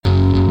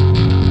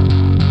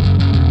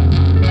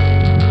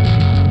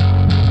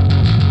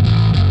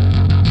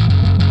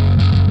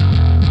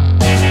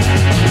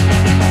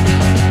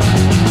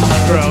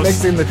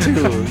between the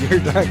two.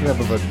 You're talking about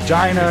a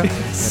vagina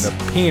and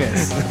a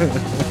penis.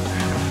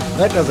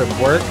 That doesn't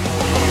work.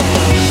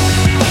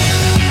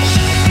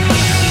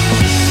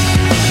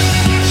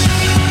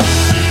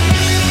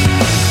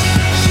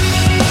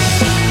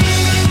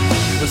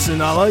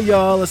 Listen, all of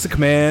y'all, it's the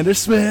Commander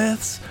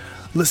Smiths.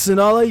 Listen,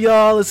 all of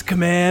y'all, it's the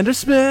Commander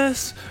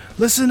Smiths.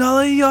 Listen, all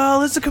of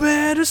y'all, it's the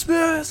Commander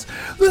Smiths.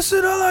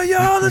 Listen, all of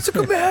y'all, it's the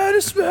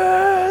Commander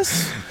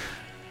Smiths.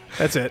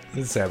 That's it.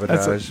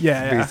 Sabotage.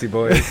 Yeah. Beastie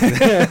Boys.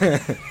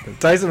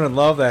 Tyson would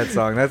love that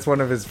song. That's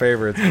one of his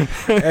favorites.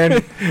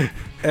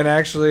 And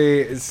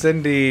actually,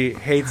 Cindy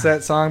hates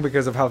that song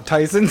because of how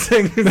Tyson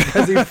sings,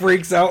 because he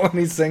freaks out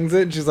when he sings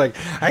it. And she's like,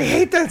 I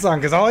hate that song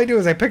because all I do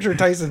is I picture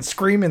Tyson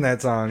screaming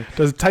that song.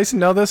 Does Tyson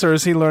know this, or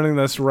is he learning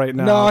this right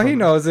now? No, he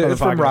knows it.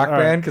 It's from Rock All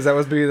Band, because that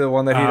was be the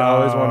one that he'd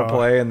always want to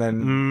play, and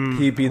then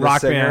he'd be the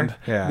Rock singer. Band,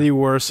 Yeah. the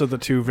worst of the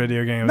two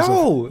video games.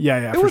 No.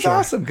 Yeah, It was sure.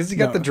 awesome because you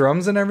got the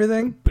drums and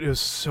everything. But it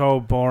was so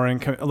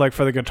boring, like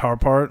for the guitar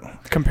part,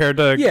 compared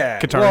to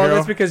Guitar well, Hero.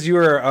 that's because you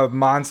were a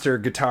monster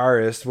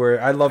guitarist,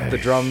 where I loved the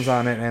drums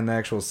on it and the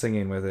actual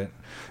singing with it.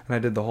 And I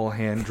did the whole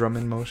hand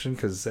drumming motion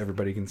because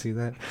everybody can see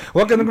that.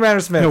 Welcome to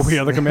Commander Smith. We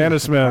are the Commander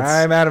Smiths.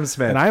 I'm Adam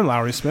Smith. And I'm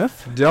Lowry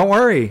Smith. Don't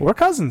worry. We're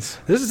cousins.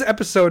 This is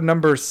episode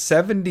number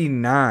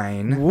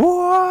 79.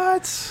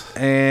 What?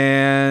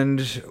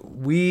 And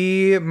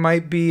we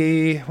might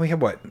be... We're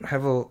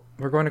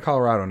going to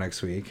Colorado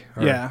next week.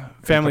 Yeah.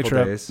 Family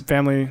trip. Days.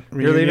 Family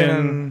reunion. You're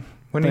leaving...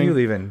 When are you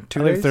leaving? 2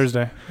 days? I leave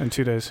Thursday in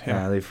 2 days.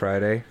 Yeah. I leave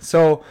Friday.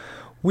 So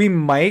we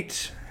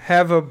might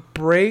have a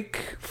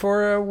break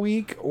for a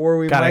week, or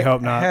we might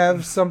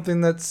have something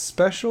that's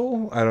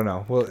special. I don't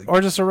know.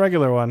 Or just a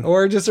regular one.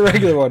 One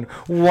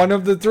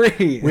of the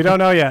three. We don't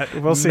know yet.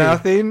 We'll see.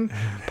 Nothing,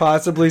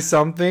 possibly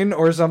something,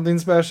 or something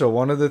special.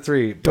 One of the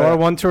three. Door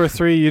 1, 2, or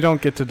 3, you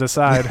don't get to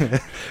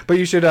decide. But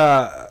you should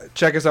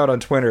check us out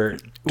on Twitter.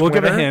 We'll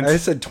give a hint. I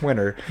said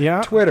Twitter.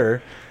 Yeah.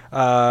 Twitter.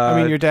 I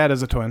mean, your dad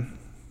is a twin.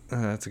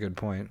 That's a good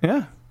point.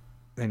 Yeah.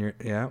 And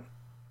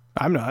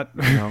I'm not.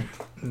 No.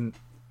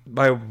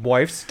 My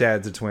wife's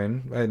dad's a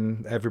twin,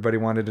 and everybody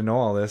wanted to know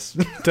all this.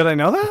 Did I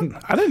know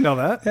that? I didn't know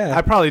that. Yeah.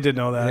 I probably did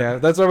know that. Yeah,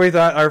 that's why we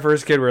thought our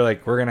first kid, we're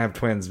like, we're going to have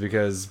twins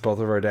because both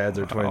of our dads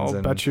are twins. I'll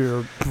and bet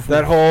you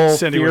that whole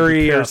Cindy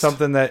theory or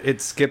something that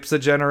it skips a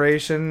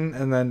generation,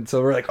 and then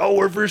so we're like, oh,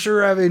 we're for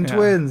sure having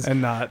twins.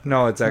 And not.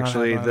 No, it's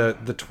actually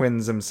the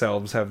twins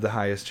themselves have the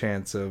highest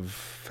chance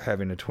of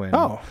having a twin.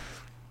 Oh.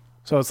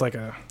 So it's like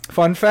a...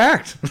 Fun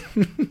fact.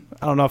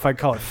 I don't know if I'd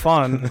call it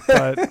fun,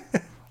 but...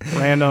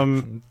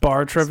 Random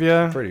bar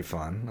trivia. It's pretty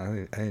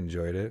fun. I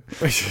enjoyed it.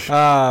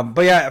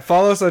 But yeah,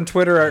 follow us on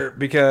Twitter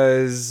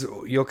because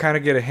you'll kind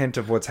of get a hint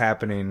of what's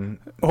happening.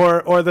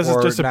 Or this is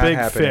just a big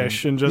happening.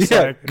 Fish and just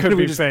like could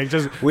be fake.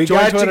 Just we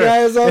got Twitter. You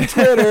guys on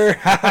Twitter.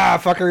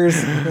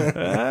 Fuckers.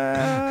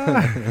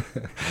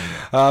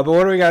 But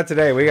what do we got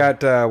today? We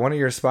got one of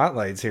your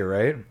spotlights here,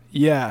 right?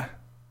 Yeah.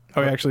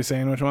 Are we actually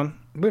saying which one?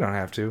 We don't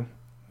have to.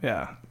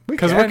 Yeah.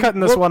 Because we're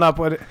cutting this one up.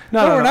 No, we're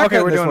not okay,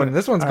 cutting we're this doing one.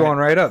 This one's going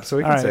right up, so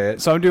we can say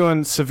it. So I'm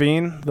doing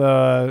Savine,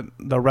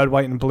 the red,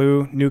 white, and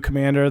blue new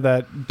commander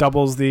that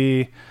doubles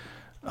the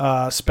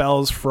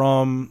spells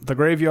from the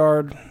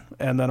graveyard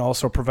and then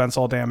also prevents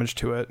all damage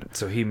to it.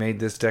 So he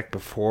made this deck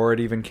before it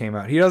even came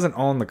out. He doesn't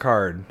own the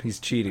card. He's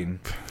cheating.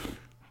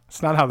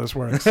 It's not how this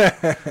works.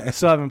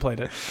 Still haven't played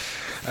it.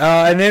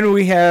 And then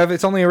we have,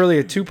 it's only really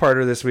a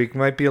two-parter this week.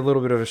 Might be a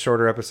little bit of a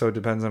shorter episode,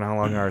 depends on how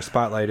long our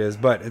spotlight is,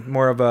 but it's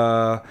more of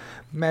a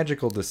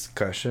magical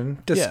discussion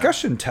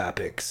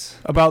topics.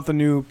 About the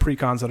new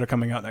precons that are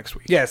coming out next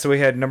week. Yeah, so we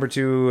had number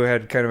 2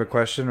 had kind of a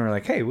question. We're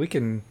like, hey, we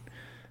can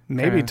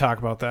maybe talk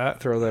about that.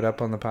 Throw that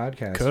up on the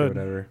podcast or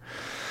whatever.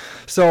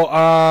 So,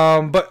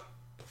 but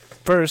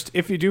first,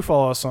 if you do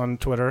follow us on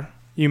Twitter,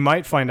 you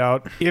might find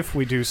out if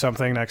we do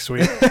something next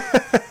week.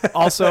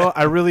 Also,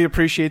 I really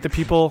appreciate the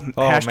people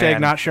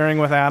not sharing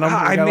with Adam.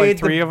 I made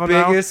the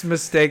biggest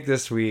mistake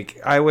this week.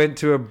 I went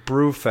to a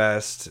brew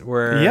fest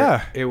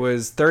where it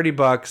was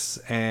 $30,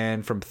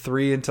 and from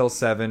 3 until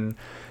 7,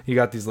 you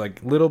got these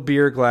like little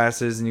beer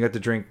glasses, and you got to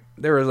drink.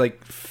 There were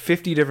like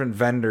 50 different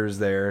vendors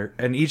there,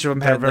 and each of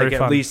them had like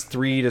at least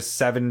 3 to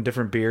 7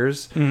 different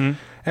beers. Mm-hmm.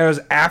 And it was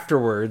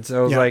afterwards. I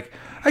was like,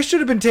 I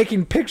should have been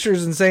taking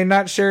pictures and saying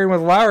not sharing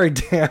with Lowry,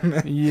 damn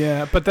it.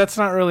 Yeah, but that's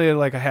not really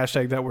like a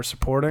hashtag that we're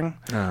supporting.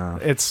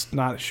 It's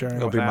not sharing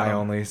with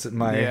Adam. It'll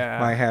be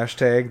my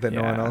hashtag that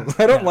no one else.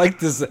 I don't like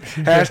this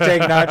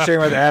hashtag not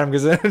sharing with Adam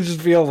because then I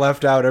just feel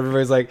left out.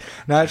 Everybody's like,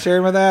 not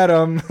sharing with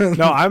Adam.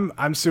 No,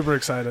 I'm super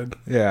excited.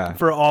 Yeah.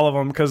 For all of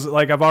them because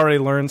like I've already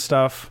learned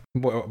stuff.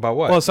 About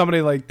what? Well,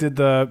 somebody like did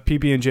the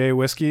PB&J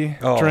whiskey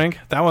drink.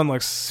 That one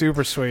looks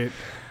super sweet.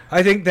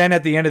 I think then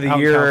at the end of the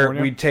year,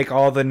 we take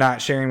all the not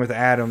sharing with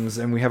Adams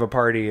and we have a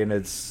party and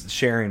it's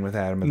sharing with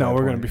Adam. No,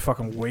 we're going to be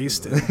fucking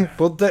wasted.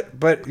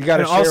 But you got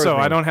to share also, with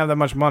me. I don't have that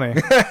much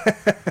money.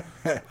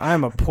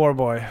 I'm a poor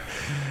boy.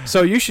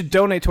 So you should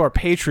donate to our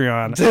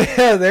Patreon.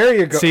 Yeah, there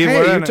you go. See,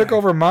 hey, you took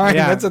over mine.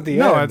 Yeah, that's at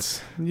the end.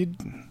 No, you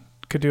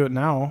could do it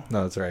now.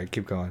 No, that's all right.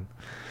 Keep going.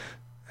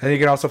 And you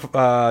can also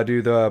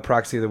do the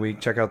Proxy of the Week.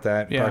 Check out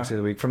that Proxy of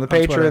the Week from the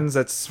patrons.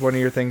 That's one of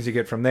your things you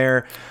get from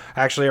there.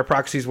 Actually, our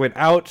proxies went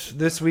out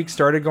this week,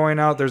 started going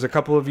out. There's a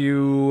couple of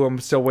you. I'm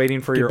still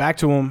waiting for Get back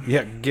to them.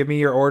 Yeah, give me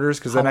your orders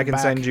because then I can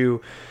send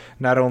you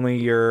not only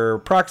your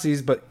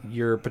proxies, but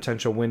your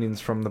potential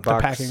winnings from the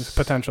box. The packings,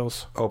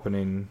 potentials.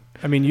 Opening.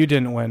 I mean, you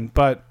didn't win,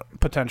 but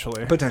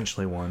potentially.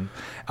 Potentially won.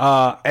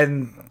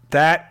 And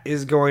that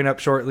is going up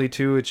shortly,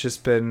 too. It's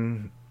just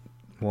been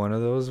one of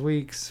those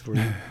weeks where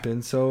you've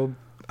been so...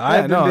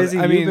 I've been busy.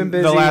 You've been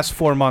busy. The last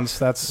 4 months.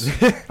 That's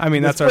our best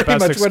excuse.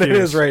 Pretty much what it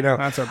is right now.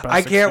 That's our best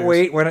I can't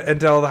excuse. wait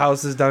until the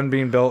house is done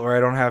being built, where I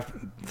don't have,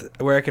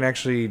 where I can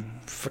actually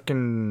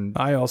freaking.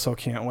 I also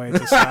can't wait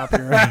to stop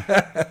here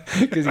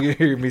because you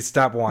hear me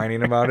stop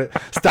whining about it.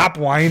 Stop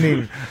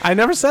whining. I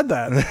never said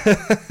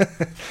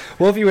that.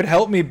 Well, if you would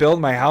help me build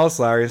my house,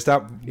 Larry,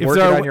 stop working on your own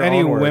work. If there are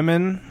any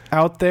women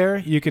out there,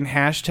 you can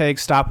hashtag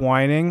stop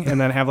whining and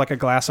then have like a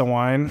glass of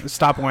wine.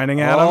 Stop whining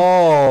at them.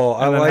 Oh,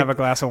 and then have a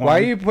glass of wine. Why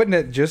are you putting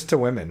it just to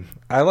women?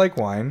 I like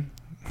wine.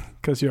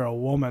 Because you're a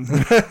woman.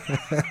 You're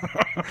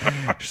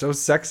so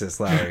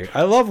sexist, Larry.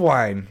 I love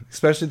wine,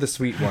 especially the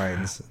sweet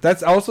wines.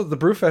 That's also the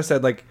Brewfest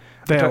had like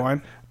they had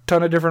wine.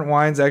 Ton of different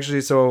wines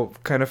actually. So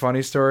kind of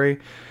funny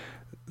story.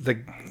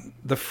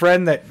 The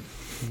friend that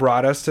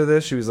brought us to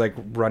this, she was like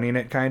running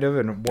it kind of,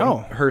 and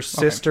her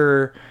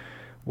sister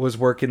was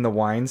working the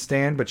wine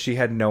stand, but she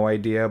had no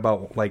idea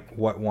about like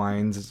what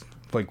wines,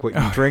 like what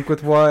you drink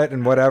with what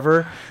and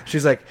whatever.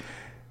 She's like,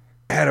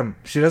 Adam,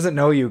 she doesn't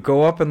know you.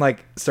 Go up and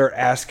like start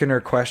asking her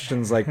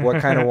questions, like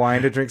what kind of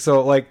wine to drink.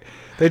 So like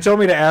they told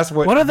me to ask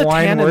what are the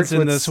wine tannins works in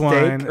with this steak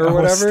wine or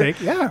whatever. Steak?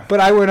 Yeah. But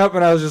I went up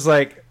and I was just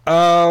like,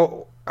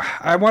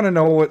 I want to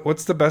know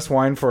what's the best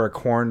wine for a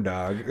corn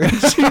dog. And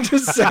she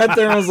just sat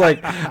there and was like,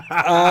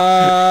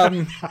 I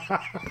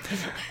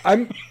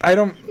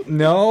don't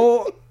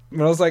know.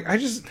 And I was like,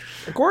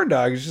 a corn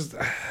dog. It's just,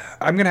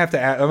 I'm going to have to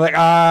ask. I'm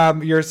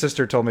like, your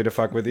sister told me to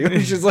fuck with you.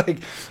 And she's like,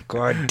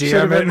 God damn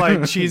Should have been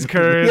like cheese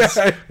curds.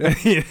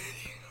 Yeah.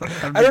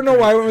 I don't know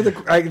why I went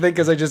with I think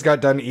because I just got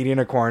done eating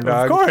a corn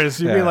dog. Of course.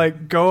 You'd be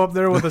like, go up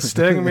there with a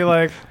stick and be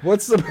like,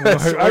 what's the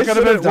best?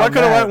 What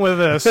could have went with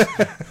this?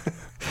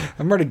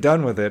 I'm already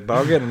done with it, but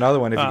I'll get another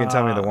one if you can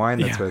tell me the wine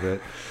that's with it.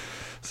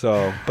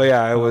 So, but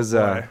yeah, it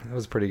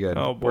was pretty good.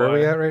 Oh boy. Where are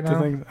we at right now?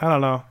 I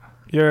don't know.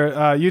 You're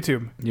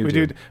YouTube. We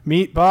do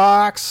Meat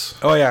Box.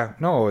 Oh yeah,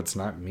 no, it's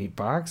not Meat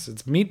Box.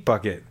 It's Meat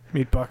Bucket.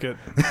 Meat Bucket.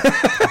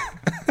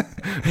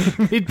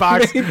 Meat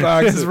Box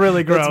is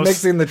really gross. It's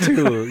mixing the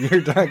two.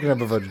 You're talking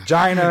about a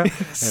vagina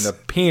and a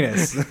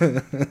penis.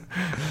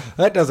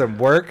 That doesn't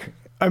work.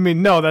 I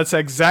mean, no, that's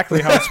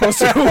exactly how it's supposed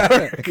to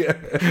work.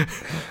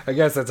 I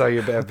guess that's how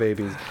you have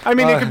babies. I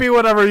mean, it could be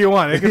whatever you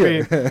want. It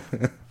could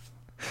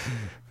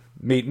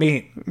be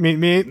meat,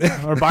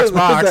 or box.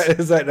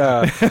 Is that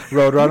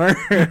Roadrunner?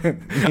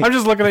 I'm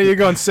just looking at you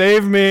going,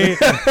 save me.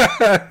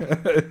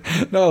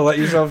 No,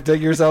 dig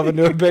yourself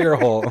into a bigger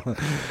hole.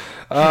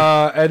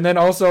 And then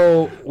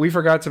also, we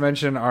forgot to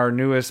mention our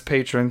newest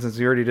patron, since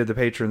we already did the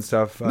patron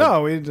stuff.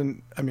 No, we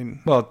didn't. I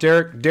mean... Well,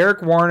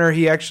 Derek Warner,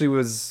 he actually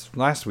was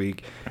last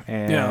week,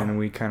 and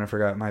we kind of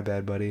forgot. My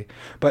bad, buddy.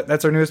 But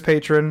that's our newest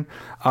patron.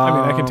 I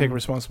mean, I can take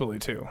responsibility,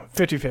 too.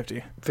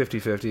 50-50.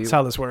 50-50. That's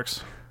how this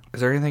works. Is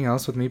there anything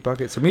else with Meat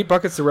Bucket? So Meat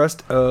Bucket's the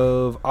rest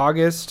of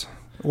August.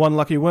 One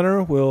lucky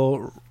winner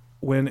will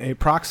win a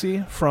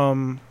proxy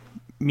from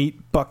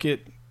Meat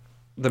Bucket.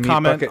 The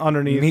comment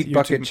underneath Meat YouTube.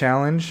 Bucket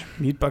Challenge.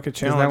 Meat Bucket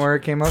Challenge. Isn't that where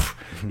it came up?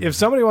 If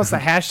somebody wants to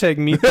hashtag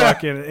Meat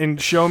Bucket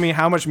and show me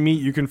how much meat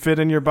you can fit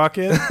in your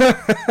bucket.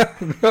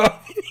 No,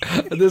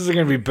 this is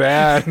going to be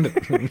bad.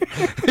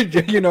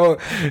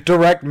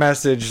 Direct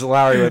message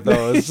Larry with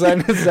those.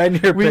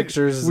 Send your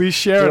pictures. We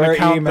share an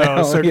account email.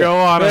 Though, so go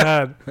on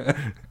ahead.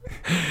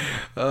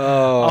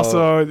 Oh.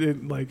 Also,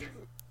 we're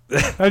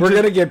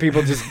gonna get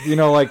people just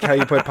like how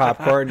you put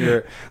popcorn,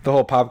 the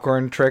whole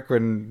popcorn trick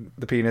when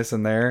the penis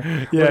in there.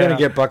 Yeah. We're gonna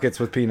get buckets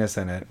with penis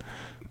in it.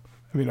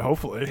 I mean,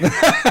 hopefully.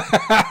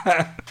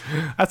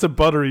 That's a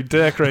buttery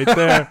dick right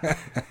there.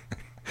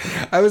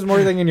 I was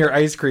more thinking your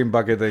ice cream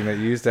bucket thing that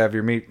you used to have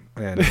your meat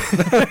in.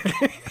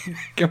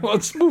 Come on,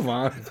 let's move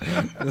on.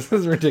 This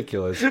is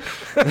ridiculous.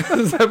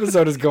 This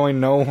episode is going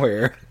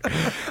nowhere.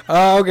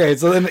 Okay,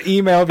 so then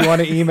email, if you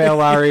want to email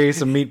Larry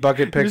some meat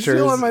bucket pictures.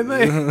 You're stealing my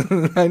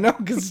thing. I know,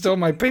 because it's still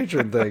my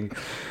patron thing.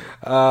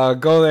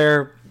 Go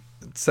there,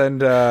 send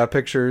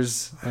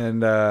pictures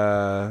and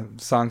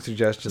song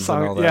suggestions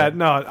and all that. Yeah,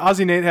 no,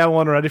 Ozzy Nate had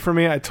one ready for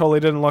me. I totally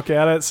didn't look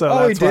at it.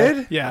 So he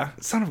did? Yeah.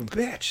 Son of a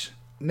bitch.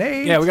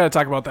 Nate. Yeah, we got to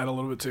talk about that a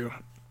little bit too.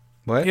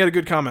 What? He had a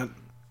good comment.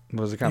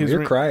 What was the comment?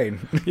 You're crying.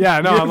 Yeah,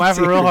 no, I'm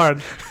laughing real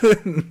hard.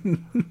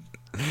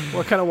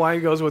 What kind of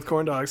wine goes with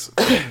corn dogs?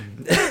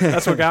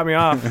 That's what got me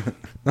off.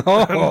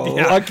 Oh,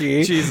 yeah.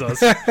 Lucky. Jesus.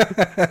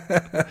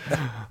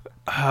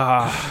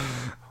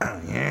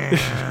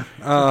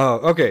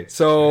 Okay,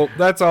 so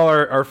that's all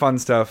our fun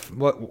stuff.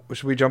 What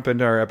should we jump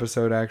into our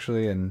episode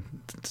actually and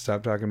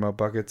stop talking about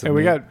buckets? Hey,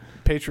 we got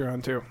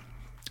Patreon too.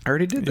 I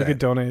already did that. You could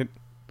donate.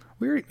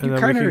 You and then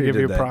kind we of could give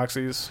you that.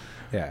 proxies.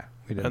 Yeah,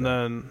 we did. And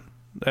then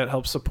that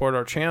help support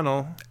our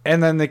channel.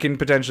 And then they can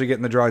potentially get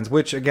in the drawings,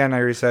 which, again, I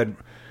already said,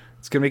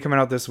 it's going to be coming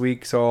out this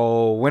week.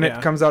 So when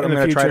it comes out, I'm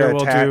going to try to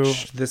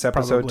attach this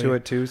episode to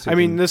it, too. So I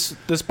mean, this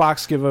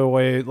box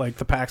giveaway, like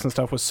the packs and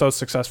stuff, was so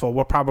successful.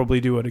 We'll probably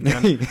do it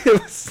again.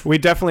 We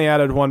definitely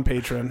added one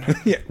patron.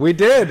 Yeah, we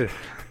did. It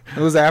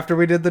was after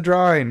we did the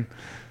drawing.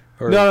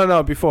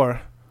 No,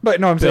 before. But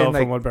no, I'm Bill saying,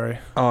 like, from Woodbury.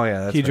 Oh, yeah,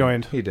 that's he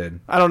joined. He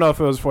did. I don't know if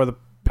it was for the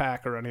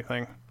pack or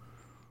anything,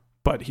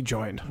 but he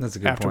joined. That's a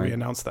good after point. we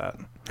announced that.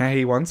 Hey,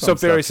 he won some So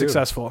very stuff, too.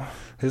 successful.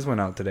 His went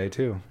out today,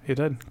 too. He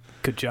did.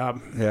 Good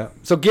job. Yeah.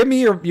 So give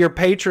me your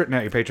patron,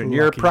 not your patron,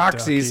 your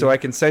proxies, ducky. so I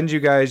can send you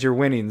guys your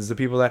winnings, the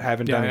people that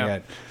haven't done it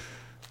yet.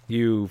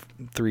 You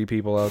 3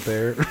 people out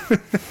there.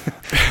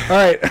 All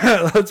right,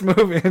 let's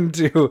move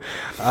into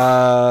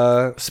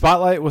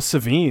Spotlight with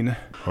Savine.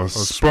 A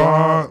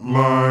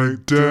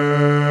spotlight deck.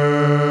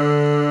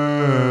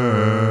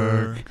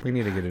 We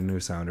need to get a new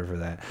sounder for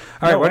that.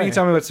 All right, why don't you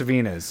tell me what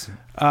Savine is?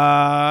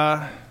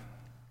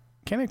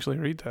 Can't actually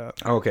read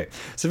that. Okay.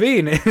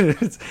 Savine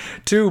is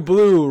 2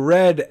 blue,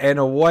 red, and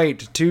a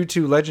white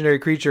 2/2 legendary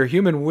creature,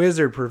 human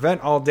wizard.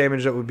 Prevent all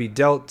damage that would be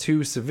dealt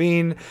to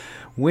Savine.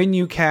 When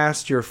you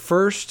cast your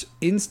first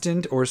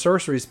instant or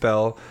sorcery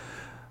spell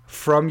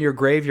from your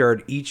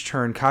graveyard each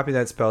turn, copy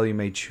that spell. You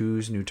may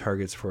choose new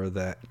targets for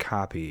that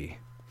copy.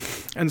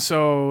 And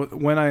so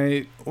when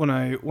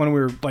we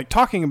were like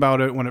talking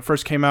about it when it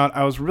first came out,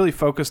 I was really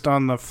focused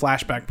on the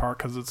flashback part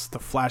because it's the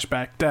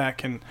flashback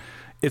deck, and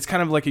it's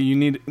kind of like a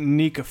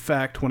unique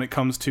effect when it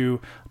comes to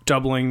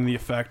doubling the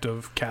effect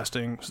of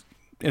casting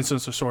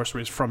instants or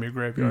sorceries from your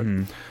graveyard.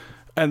 Mm-hmm.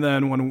 And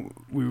then when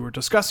we were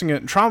discussing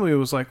it, Trombley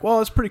was like, well,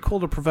 it's pretty cool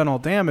to prevent all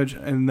damage.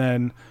 And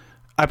then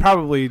I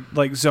probably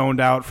like zoned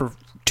out for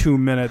 2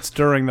 minutes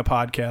during the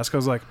podcast. I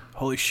was like,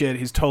 holy shit,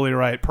 he's totally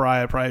right.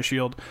 Pariah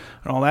Shield,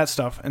 and all that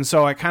stuff. And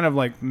so I kind of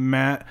like,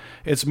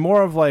 it's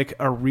more of like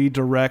a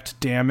redirect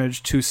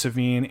damage to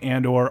Savine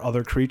and or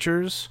other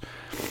creatures.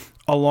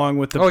 Along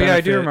with the benefit. Yeah,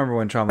 I do remember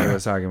when Trombley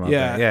was talking about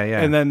that. Yeah.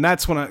 And then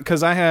that's when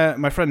because I had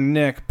my friend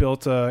Nick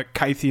built a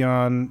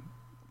Kytheon,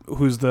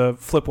 who's the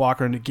flip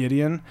walker into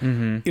Gideon.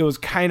 Mm-hmm. It was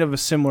kind of a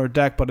similar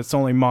deck, but it's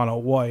only mono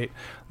white.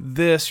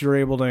 This you're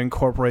able to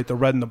incorporate the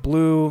red and the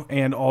blue,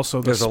 and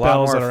also the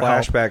spells that are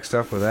flashback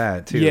stuff with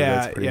that too. Yeah,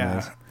 that's pretty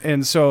nice.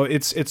 And so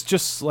it's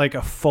just like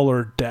a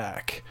fuller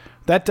deck.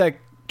 That deck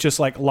just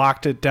like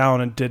locked it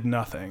down and did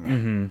nothing.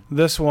 Mm-hmm.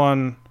 This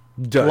one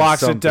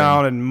locks it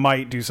down and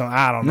might do something.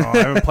 I don't know. I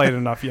haven't played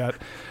enough yet.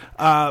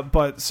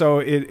 But so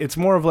it's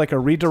more of like a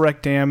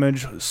redirect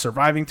damage,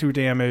 surviving through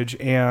damage,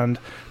 and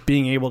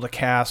being able to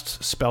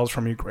cast spells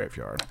from your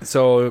graveyard.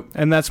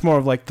 And that's more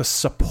of like the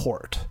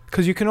support,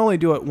 because you can only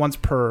do it once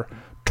per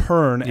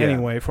turn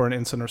anyway for an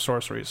instant or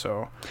sorcery.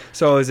 So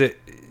is it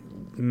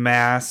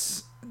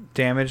mass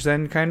damage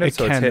then, kind of? It's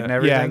hitting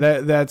everything?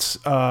 Yeah, that's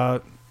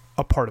a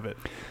part of it.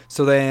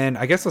 So then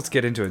I guess let's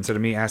get into it instead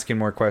of me asking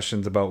more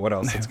questions about what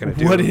else it's going to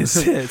do. What is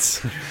it?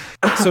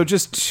 So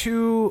just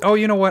 2... Oh,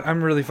 you know what?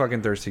 I'm really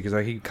fucking thirsty because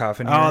I keep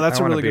coughing here. Oh, that's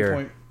a really good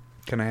point.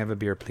 Can I have a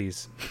beer,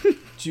 please?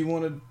 Do you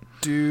want to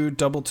do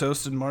double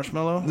toasted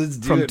marshmallow? Let's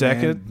do it,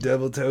 man.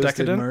 Double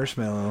toasted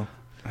marshmallow.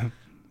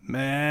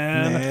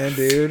 Man,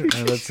 dude.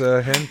 That's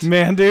a hint.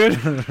 Man,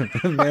 dude.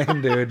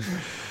 Man, dude.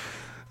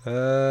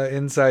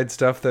 Inside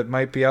stuff that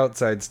might be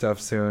outside stuff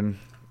soon.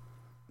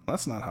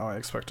 That's not how I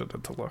expected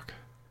it to look.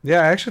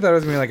 Yeah, I actually thought it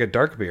was going to be like a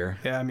dark beer.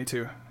 Yeah, me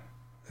too.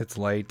 It's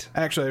light.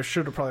 Actually, I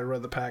should have probably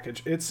read the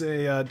package. It's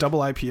a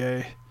double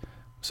IPA.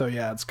 So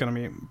yeah, it's going to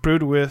be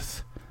brewed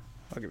with...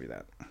 I'll give you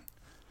that.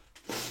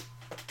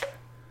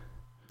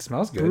 It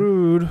smells good.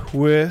 Brewed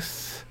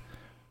with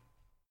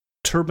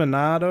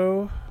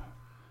turbinado.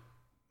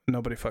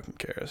 Nobody fucking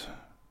cares.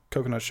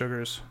 Coconut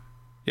sugars.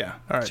 Yeah.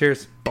 All right.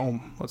 Cheers.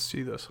 Boom. Let's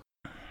see this.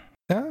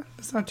 Yeah,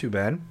 it's not too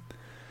bad.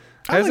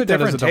 It has a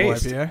different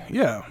taste. IPA.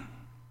 Yeah.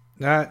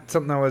 Not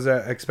something I was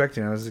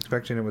expecting. I was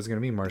expecting it was going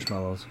to be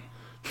marshmallows.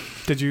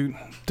 Did you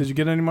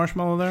get any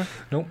marshmallow there?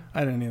 Nope.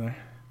 I didn't either.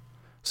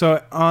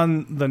 So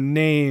on the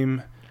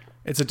name,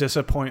 it's a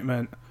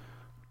disappointment,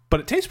 but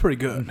it tastes pretty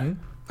good. Mm-hmm.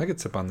 I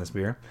could sip on this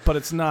beer. But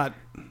it's not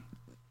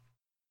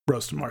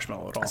roasted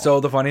marshmallow at all.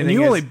 So the funny thing is...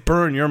 you only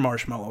burn your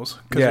marshmallows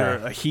because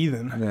you're a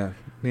heathen. Yeah,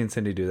 me and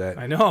Cindy do that.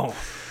 I know.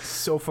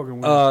 So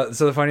fucking weird.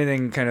 So the funny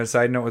thing, kind of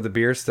side note with the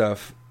beer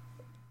stuff,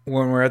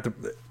 when we're at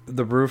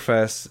the brew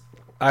fest,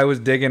 I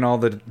was digging all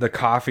the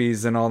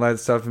coffees and all that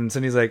stuff, and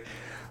Cindy's like,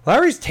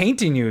 Larry's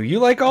tainting you. You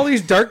like all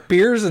these dark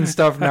beers and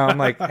stuff now. I'm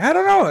like, I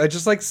don't know. I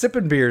just like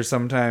sipping beers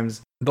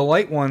sometimes. The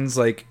light ones,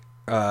 like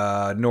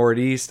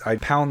Northeast, I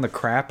pound the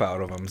crap out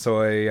of them,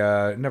 so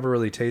I never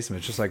really taste them.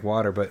 It's just like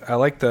water, but I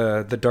like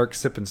the dark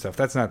sipping stuff.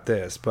 That's not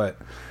this, but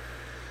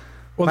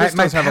my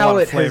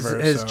palate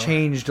has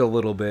changed a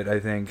little bit, I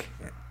think.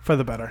 For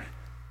the better.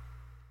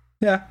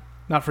 Yeah.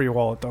 Not for your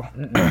wallet, though.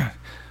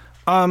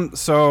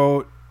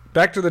 So...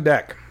 back to the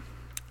deck.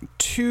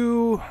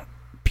 2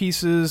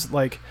 pieces,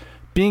 like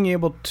being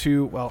able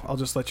to... Well, I'll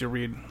just let you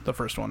read the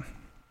first one.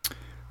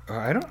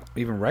 I don't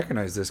even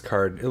recognize this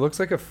card. It looks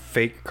like a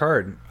fake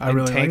card. I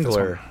really like this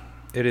one.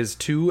 It is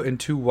 2 and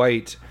 2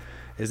 white,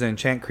 is an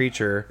enchant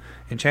creature.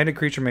 Enchanted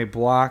creature may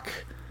block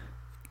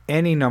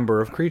any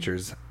number of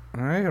creatures.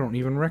 I don't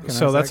even recognize that.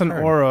 So that's card. An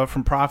aura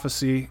from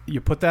Prophecy.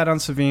 You put that on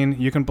Savine,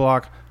 you can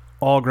block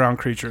all ground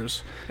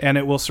creatures, and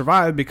it will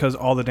survive because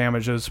all the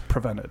damage is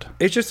prevented.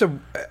 It's just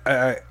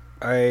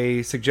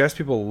I suggest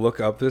people look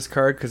up this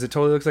card because it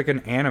totally looks like an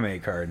anime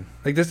card.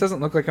 Like, this doesn't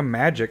look like a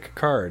Magic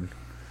card.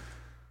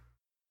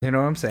 You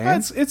know what I'm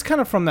saying? It's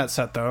kind of from that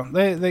set, though.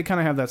 They kind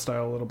of have that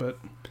style a little bit.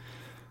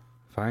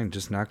 Fine,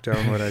 just knock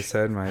down what I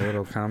said, my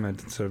little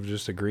comment, instead of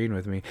just agreeing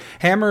with me.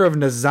 Hammer of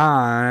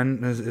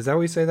Nazan. Is that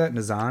what you say that?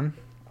 Nazan?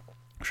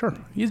 Sure.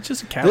 He's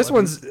just a cat.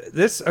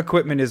 This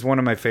equipment is one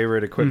of my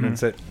favorite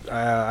equipments that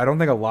I don't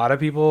think a lot of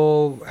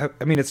people have.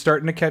 I mean, it's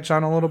starting to catch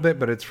on a little bit,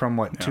 but it's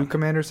from, 2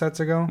 commander sets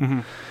ago?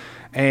 Mm-hmm.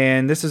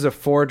 And this is a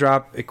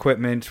 4-drop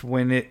equipment.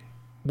 When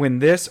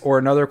this or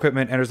another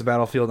equipment enters the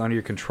battlefield under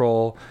your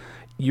control,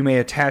 you may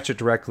attach it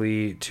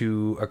directly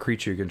to a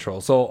creature you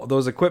control. So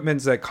those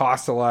equipments that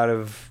cost a lot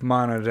of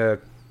mana to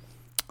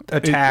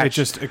attach, it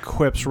just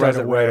equips right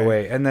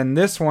away. And then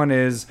this one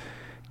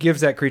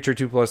gives that creature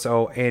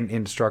 2+0 and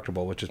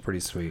indestructible, which is pretty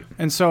sweet.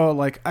 And so,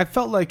 I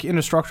felt like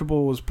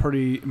indestructible was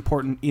pretty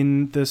important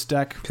in this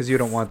deck because you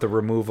don't want the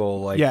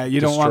removal. You destroy.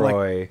 Don't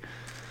want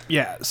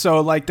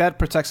so that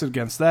protects it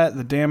against that.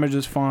 The damage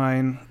is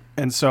fine.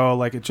 And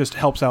so, it just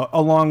helps out,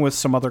 along with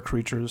some other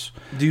creatures.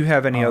 Do you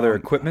have any other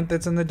equipment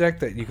that's in the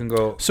deck that you can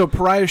go... So,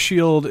 Pariah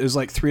Shield is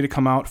 3 to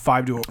come out,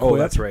 5 to equip. Oh,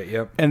 that's right,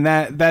 yep. And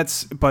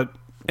but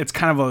it's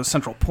kind of a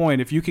central point.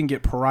 If you can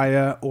get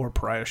Pariah or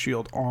Pariah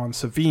Shield on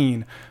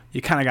Savine,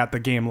 you kind of got the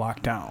game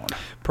locked down.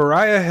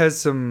 Pariah has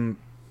some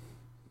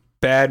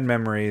bad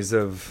memories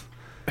of...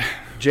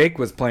 Jake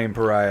was playing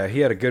Pariah. He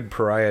had a good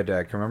Pariah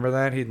deck. Remember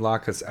that? He'd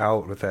lock us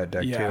out with that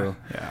deck too.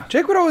 Yeah.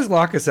 Jake would always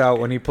lock us out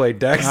when he played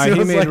decks. He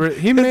made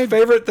his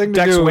favorite thing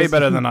to do. Decks way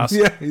better than us.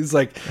 Yeah, he's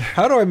like,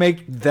 how do I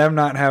make them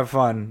not have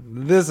fun?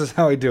 This is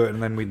how I do it,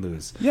 and then we'd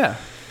lose. Yeah.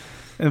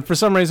 And for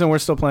some reason, we're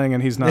still playing,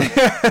 and he's not.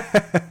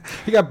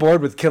 He got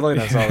bored with killing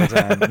us all the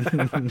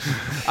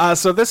time.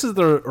 So this is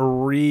the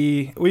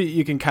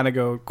you can kind of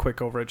go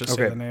quick over it, just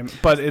say the name.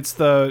 But it's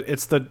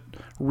the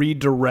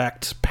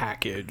redirect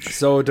package.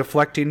 So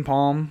deflecting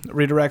palm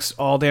redirects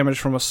all damage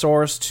from a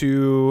source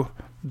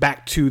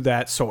back to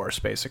that source,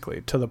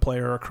 basically, to the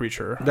player or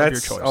creature of your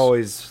choice.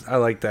 Always, I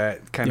like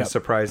that. Kind of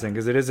surprising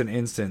because it is an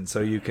instant,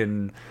 so you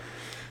can.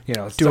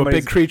 Do a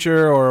big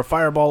creature or a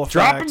fireball effect.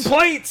 Dropping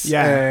plates!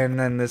 Yeah. And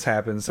then this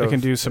happens. So you can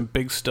do some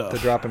big stuff. The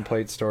dropping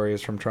plate story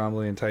is from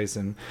Trombley and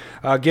Tyson.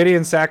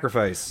 Gideon's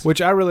Sacrifice.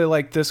 Which I really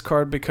like this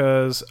card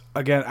because,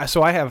 again,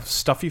 I have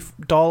Stuffy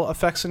Doll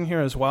effects in here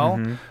as well.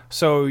 Mm-hmm.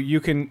 So you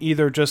can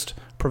either just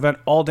prevent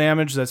all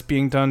damage that's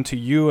being done to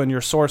you and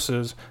your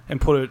sources and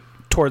put it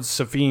towards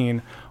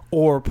Savine,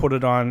 or put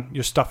it on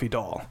your Stuffy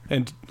Doll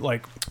and,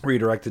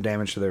 redirect the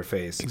damage to their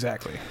face.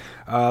 Exactly.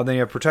 Then you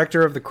have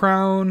Protector of the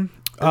Crown.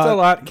 It's a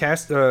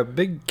lot.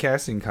 Big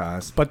casting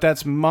cost. But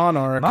that's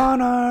Monarch.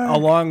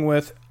 Along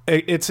with...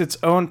 It's its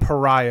own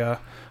Pariah.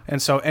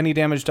 And so any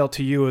damage dealt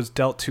to you is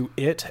dealt to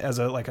it as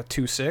a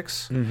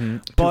 2/6. Mm-hmm.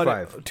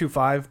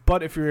 2/5.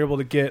 But if you're able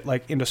to get,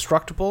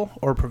 Indestructible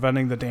or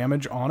preventing the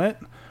damage on it,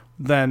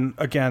 then,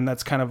 again,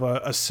 that's kind of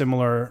a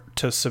similar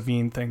to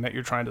Savine thing that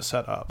you're trying to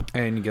set up.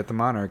 And you get the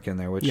Monarch in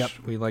there, which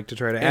we like to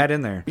try to add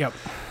in there. Yep.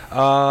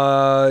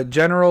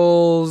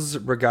 General's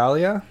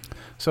Regalia.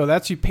 So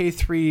that's you pay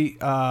 3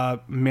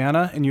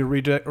 mana, and you're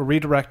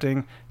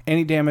redirecting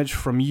any damage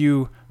from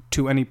you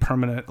to any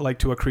permanent,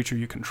 to a creature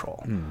you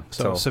control.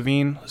 So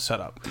Savine, set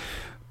up.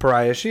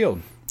 Pariah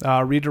Shield.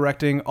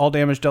 Redirecting all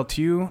damage dealt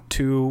to you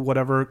to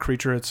whatever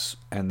creature it's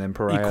and then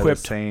Pariah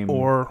equipped the same.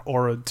 Or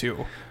aura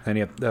to.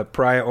 And the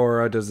Pariah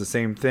aura does the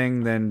same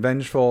thing. Then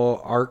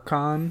Vengeful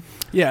Archon.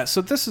 Yeah,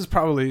 so this is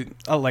probably,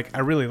 I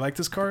really like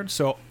this card.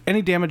 So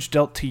any damage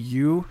dealt to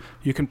you,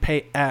 you can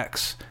pay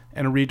X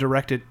and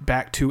redirect it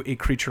back to a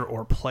creature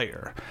or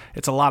player.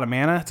 It's a lot of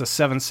mana. It's a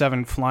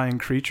 7/7 flying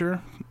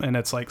creature, and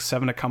it's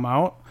 7 to come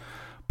out.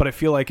 But I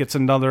feel like it's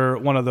another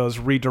one of those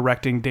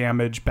redirecting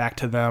damage back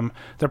to them.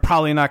 They're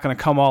probably not going to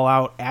come all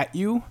out at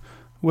you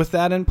with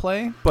that in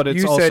play, but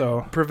it's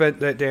also... said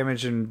prevent that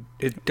damage, and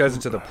it does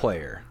it to the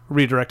player.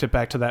 Redirect it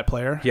back to that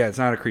player? Yeah, it's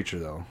not a creature,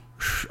 though.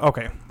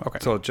 Okay.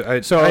 So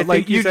I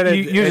think you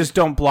just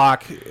don't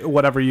block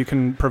whatever you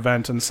can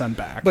prevent and send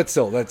back. But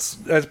still, that's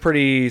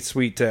pretty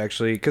sweet to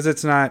actually, because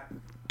it's not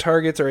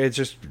targets, or it's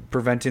just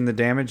preventing the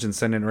damage and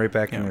sending it right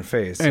back in their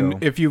face.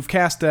 And if you've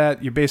cast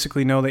that, you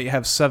basically know that you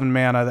have 7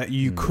 mana that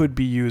you could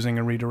be using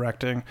and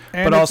redirecting.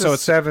 And but also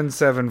it's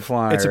 7/7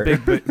 flyer. It's a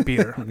big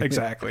beater.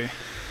 Exactly.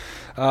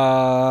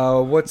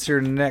 What's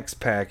your next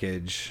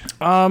package?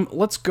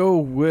 Let's go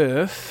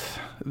with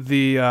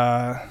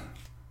the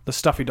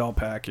Stuffy Doll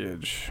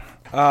package.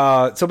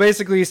 So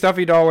basically,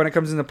 Stuffy Doll, when it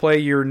comes into play,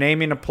 you're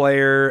naming a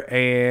player,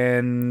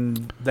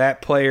 and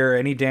that player,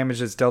 any damage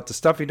that's dealt to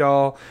Stuffy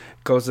Doll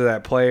goes to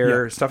that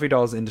player. Yep. Stuffy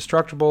Doll is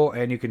indestructible,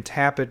 and you can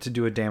tap it to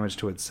do a damage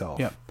to itself.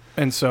 Yeah,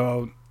 and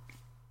so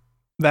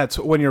that's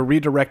when you're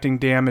redirecting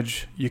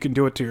damage. You can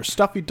do it to your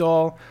Stuffy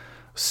Doll.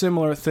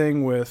 Similar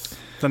thing with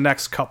the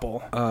next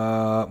couple.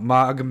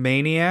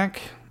 Mogmaniac.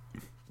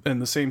 And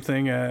the same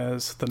thing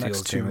as the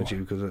next two.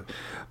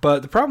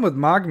 But the problem with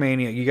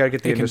Mogmaniac, you got to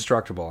get the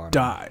Indestructible on.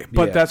 Die.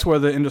 But that's where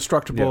the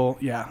Indestructible,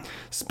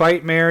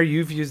 Spite Mare,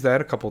 you've used that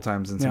a couple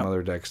times in some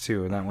other decks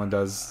too. And that one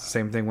does the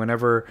same thing.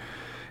 Whenever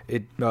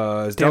it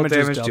is dealt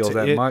damage, deals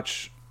that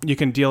much. You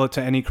can deal it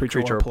to any creature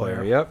or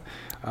player. Yep.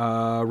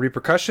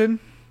 Repercussion.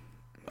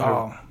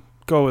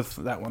 Go with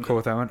that one.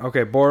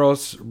 Okay,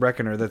 Boros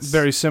Reckoner. That's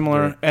very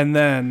similar. Great. And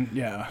then,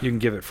 you can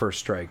give it first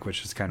strike,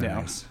 which is kind of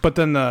nice. But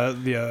then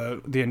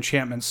the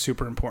enchantment's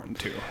super important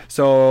too.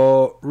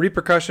 So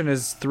Repercussion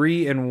is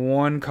 3 and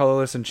 1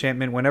 colorless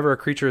enchantment. Whenever a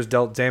creature is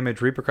dealt damage,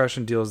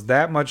 Repercussion deals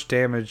that much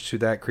damage to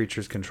that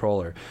creature's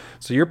controller.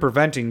 So you're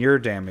preventing your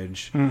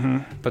damage.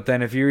 Mm-hmm. But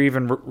then if you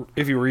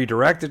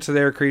redirect it to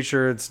their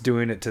creature, it's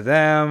doing it to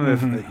them.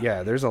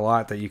 Mm-hmm. There's a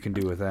lot that you can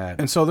do with that.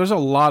 And so there's a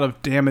lot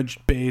of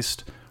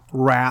damage-based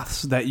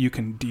wraths that you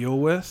can deal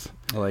with,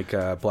 like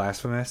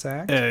Blasphemous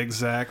Act.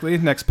 Exactly.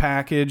 Next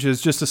package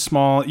is just a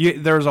small.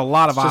 There's a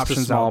lot of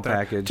options out there.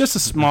 Package. Just a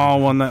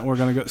small one that we're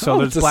gonna go. So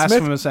there's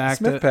Blasphemous Act.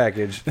 Smith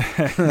package.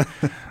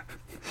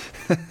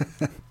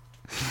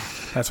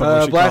 That's what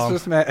we should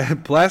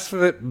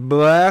call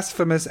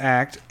Blasphemous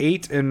Act.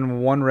 8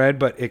 and 1 red,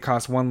 but it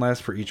costs 1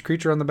 less for each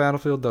creature on the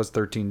battlefield. Does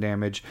 13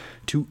 damage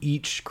to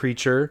each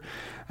creature.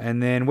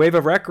 And then Wave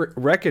of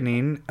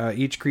Reckoning,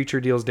 each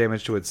creature deals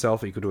damage to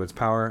itself equal to its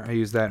power. I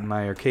use that in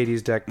my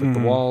Arcades deck with the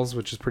walls,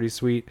 which is pretty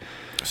sweet.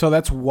 So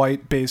that's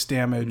white base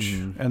damage,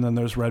 and then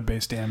there's red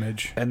base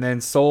damage. And then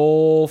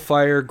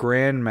Soulfire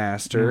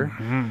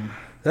Grandmaster.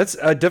 That's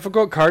a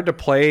difficult card to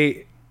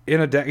play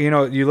in a deck.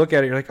 You look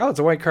at it, you're like, oh, it's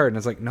a white card. And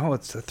it's like, no,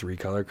 it's a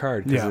 3-color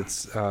card.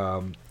 It's,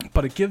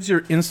 but it gives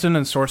your instant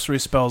and sorcery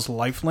spells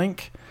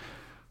lifelink.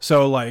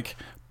 So, like,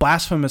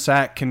 Blasphemous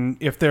Act can,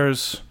 if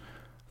there's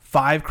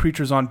 5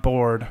 creatures on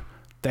board,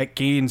 that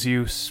gains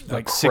you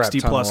like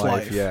 60 plus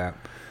life. Yeah.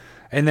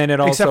 And then it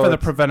also, except for the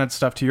prevented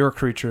stuff to your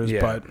creatures,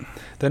 but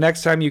the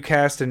next time you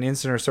cast an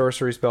instant or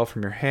sorcery spell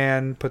from your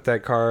hand, put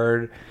that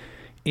card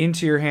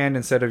into your hand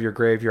instead of your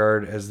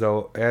graveyard as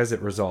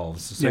it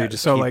resolves. So you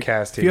just keep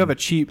casting. If you have a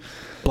cheap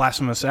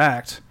Blasphemous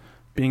Act,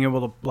 being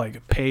able to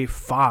like pay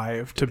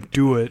 5 to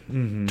do it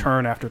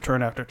turn after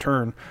turn after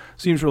turn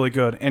seems really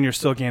good, and you're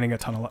still gaining a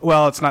ton of life.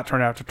 Well, it's not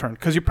turn after turn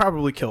because you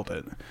probably killed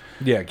it.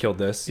 Yeah, killed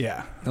this.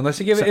 Yeah. Unless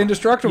you give it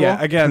Indestructible.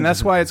 Yeah, again,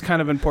 that's why it's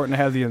kind of important to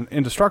have the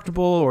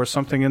Indestructible or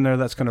something in there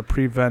that's going to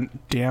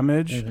prevent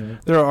damage.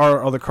 There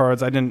are other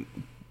cards. I didn't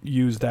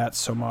use that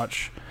so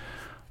much.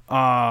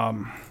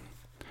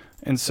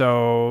 And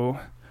so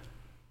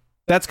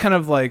that's kind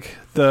of like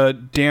the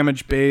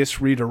damage base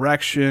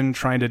redirection,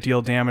 trying to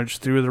deal damage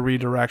through the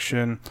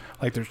redirection.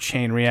 Like there's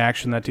chain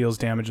reaction that deals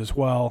damage as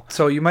well.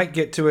 So you might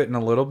get to it in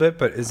a little bit,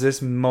 but is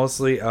this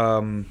mostly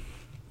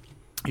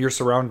your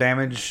surround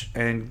damage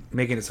and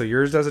making it so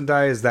yours doesn't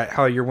die? Is that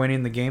how you're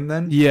winning the game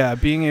then? Yeah,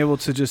 being able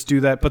to just do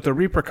that. But the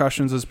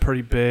repercussions is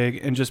pretty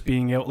big, and just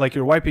being able, like,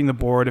 you're wiping the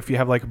board if you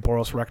have like a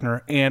Boros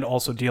Reckoner and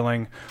also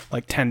dealing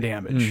like 10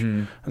 damage.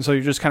 And so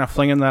you're just kind of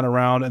flinging that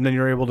around, and then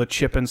you're able to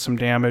chip in some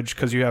damage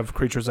because you have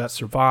creatures that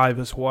survive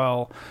as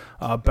well,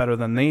 better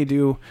than they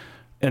do.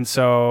 And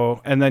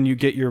then you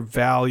get your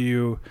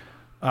value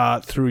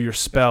through your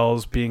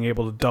spells, being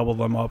able to double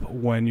them up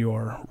when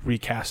you're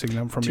recasting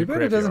them from your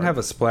graveyard. Too bad it doesn't have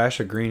a splash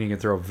of green. You can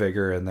throw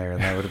Vigor in there,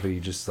 and that would be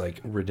just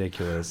like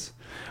ridiculous.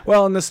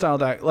 Well, in this style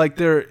deck, like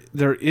there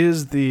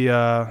is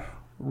the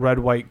red,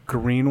 white,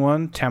 green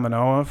one,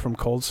 Taminoa from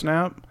Cold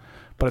Snap,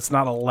 but it's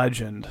not a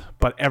legend.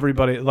 But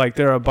everybody, like,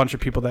 there are a bunch of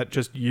people that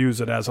just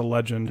use it as a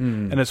legend,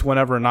 and it's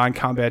whenever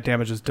non-combat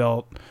damage is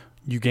dealt,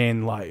 you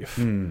gain life.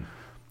 And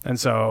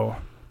so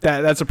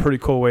that's a pretty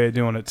cool way of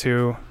doing it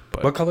too.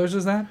 But what colors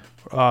is that?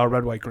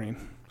 Red, white, green.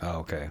 Oh,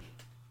 okay.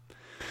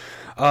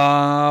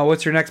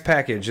 What's your next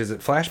package? Is it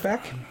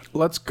flashback?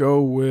 Let's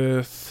go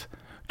with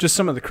just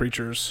some of the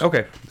creatures.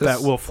 Okay.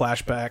 That will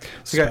flashback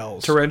so you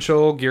spells. Got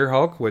Torrential Gear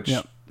Hulk, which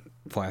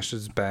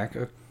flashes back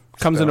a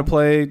comes spell. into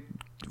play.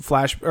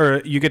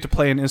 Or you get to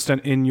play an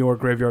instant in your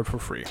graveyard for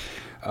free.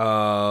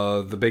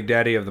 The big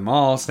daddy of them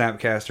all,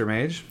 Snapcaster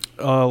Mage.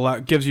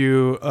 Gives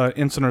you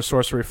instant or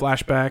sorcery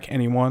flashback,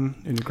 any one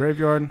in your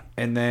graveyard.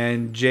 And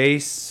then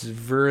Jace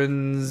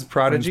Vryn's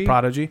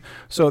Prodigy.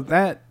 So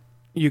that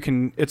you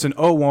can, it's an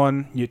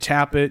 0/1, you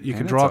tap it, you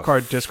can draw a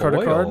card, discard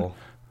a card,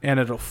 and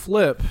it'll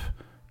flip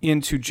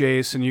into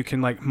Jace, and you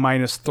can like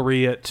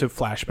 -3 it to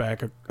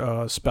flashback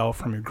a spell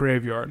from your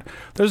graveyard.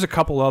 There's a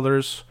couple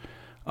others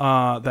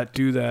that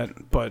do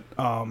that, but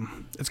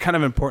it's kind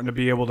of important to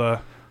be able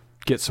to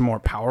get some more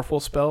powerful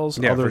spells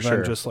other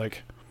than just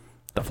like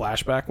the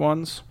flashback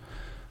ones.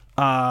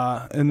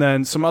 And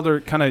then some other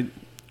kind of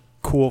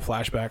cool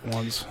flashback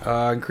ones.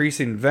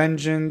 Increasing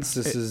Vengeance.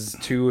 This is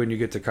 2, and you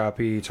get to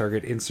copy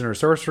target instant or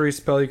sorcery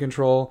spell you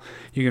control.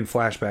 You can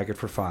flashback it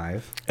for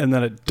 5. And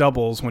then it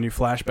doubles when you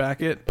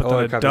flashback it, but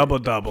then it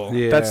double.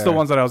 Yeah. That's the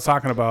ones that I was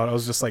talking about. I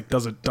was just like,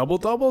 does it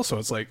double? So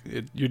it's like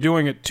you're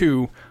doing it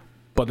 2,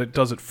 but it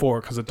does it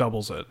 4 because it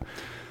doubles it.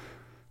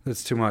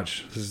 That's too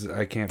much.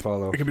 I can't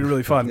follow. It could be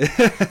really fun.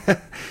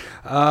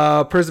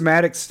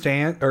 Prismatic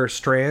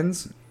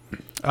strands.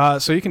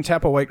 So you can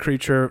tap a white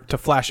creature to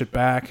flash it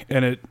back,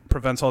 and it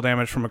prevents all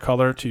damage from a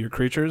color to your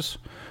creatures.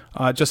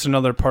 Just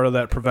another part of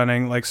that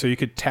preventing, like, so you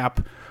could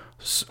tap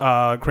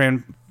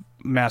Grandmaster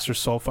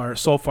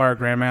Soulfire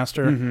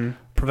Grandmaster,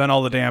 prevent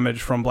all the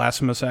damage from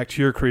Blasphemous Act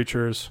to your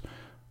creatures,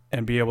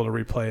 and be able to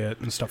replay it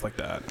and stuff like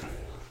that.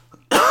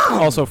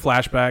 Also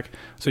flashback,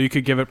 so you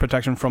could give it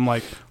protection from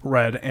like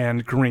red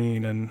and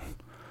green and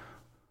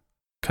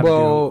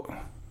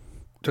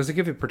does it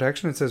give you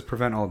protection? It says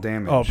prevent all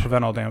damage. Oh,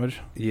 prevent all damage?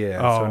 Yeah,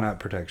 so not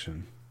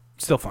protection.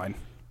 Still fine.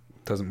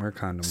 Doesn't wear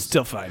condoms.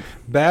 Still fine.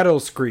 Battle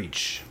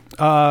Screech.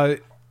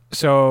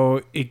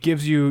 So it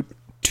gives you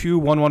 2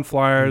 1/1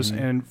 flyers,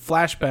 and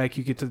flashback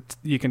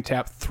you can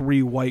tap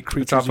 3 white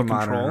creatures. It's off of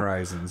Modern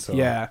Horizons, so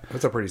yeah,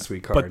 that's a pretty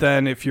sweet card. But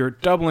then if you're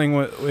doubling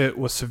it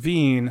with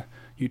Savine,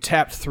 you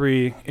tapped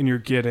 3 and you're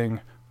getting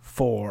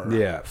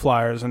 4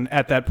 flyers, and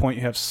at that point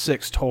you have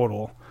 6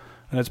 total,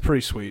 and it's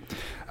pretty sweet.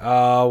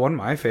 One of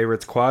my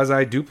favorites,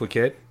 Quasi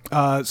Duplicate.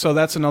 So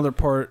that's another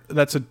part.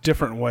 That's a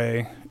different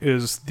way.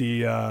 Is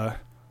the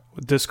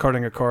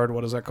discarding a card?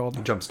 What is that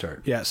called? Jumpstart.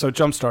 Yeah. So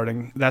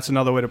jumpstarting. That's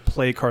another way to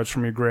play cards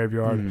from your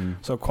graveyard.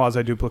 So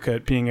Quasi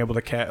Duplicate, being able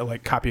to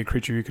copy a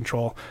creature you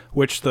control,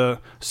 which the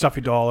Stuffy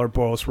Doll or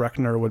Boros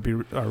Reckoner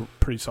are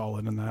pretty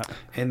solid in that.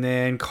 And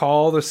then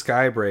Call the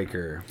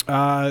Skybreaker.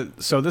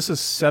 So this is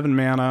 7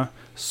 mana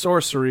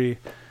sorcery,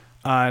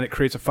 and it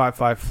creates a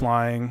 5/5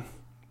 flying.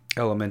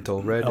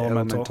 Elemental. Red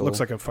elemental.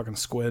 Looks like a fucking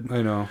squid.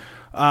 I know.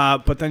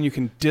 But then you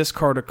can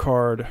discard a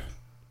card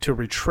to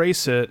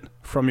retrace it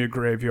from your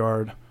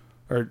graveyard.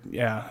 Or,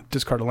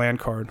 discard a land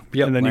card.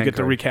 Yep, and then you get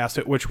to recast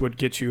it, which would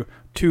get you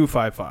 2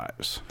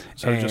 5/5s.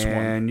 So just one.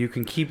 And you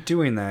can keep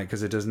doing that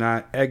because it does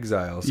not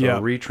exile. So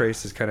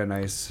retrace is kind of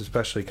nice,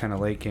 especially kind of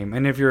late game.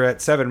 And if you're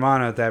at 7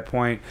 mana at that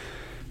point,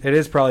 it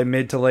is probably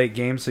mid to late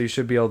game, so you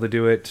should be able to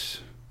do it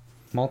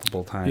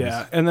multiple times.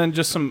 Yeah, and then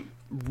just some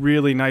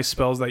really nice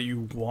spells that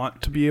you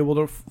want to be able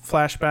to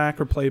flash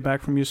back or play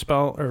back from your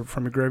spell or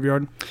from your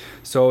graveyard.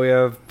 So we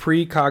have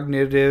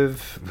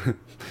precognitive...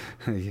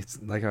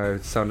 like I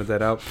sounded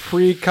that out.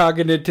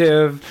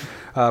 Precognitive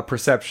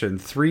Perception.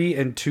 3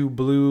 and 2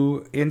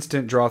 blue,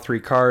 instant, draw 3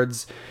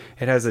 cards.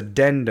 It has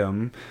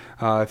addendum.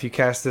 If you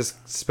cast this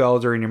spell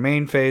during your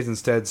main phase,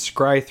 instead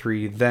scry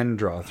 3, then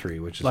draw 3,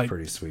 which is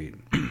pretty sweet.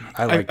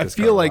 I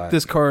feel like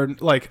this card,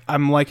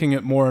 I'm liking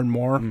it more and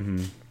more.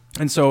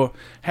 And so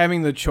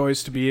having the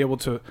choice to be able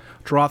to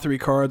draw 3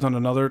 cards on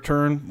another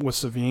turn with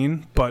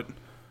Savine, but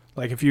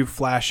like if you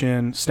flash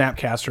in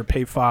Snapcaster,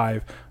 pay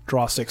 5,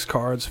 draw 6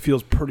 cards,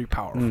 feels pretty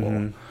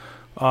powerful.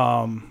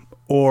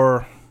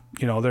 Or,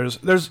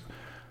 there's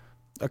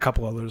a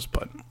couple others,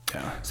 but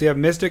yeah. So you have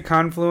Mystic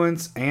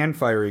Confluence and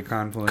Fiery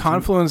Confluence.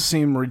 Confluence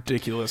seem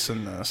ridiculous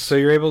in this. So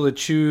you're able to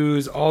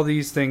choose all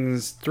these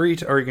things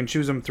or you can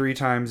choose them 3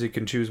 times. You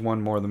can choose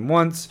one more than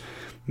once.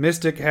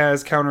 Mystic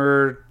has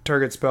counter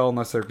target spell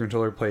unless their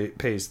controller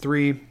pays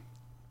 3.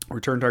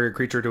 Return target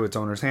creature to its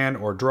owner's hand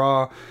or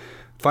draw.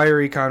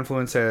 Fiery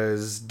Confluence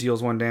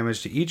deals 1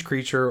 damage to each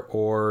creature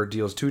or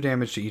deals 2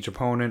 damage to each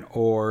opponent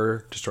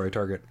or destroy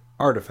target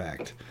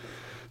artifact.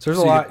 So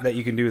there's a lot that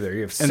you can do there.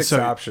 You have 6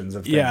 options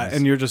of things. Yeah,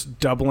 and you're just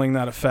doubling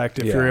that effect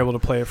if you're able to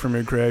play it from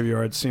your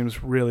graveyard. It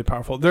seems really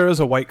powerful. There is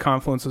a white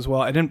Confluence as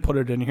well. I didn't put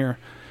it in here.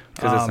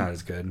 Because it's not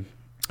as good.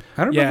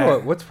 I don't remember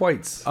what's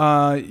whites.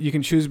 You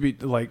can choose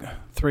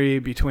 3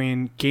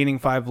 between gaining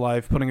 5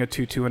 life, putting a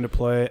 2/2 into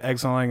play,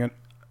 exiling an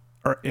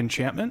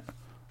enchantment.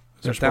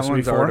 That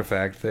one's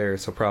artifact there,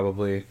 so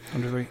probably.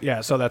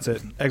 Yeah, so that's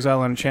it.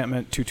 Exile an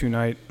enchantment, 2/2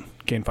 knight,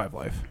 gain 5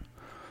 life.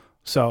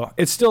 So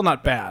it's still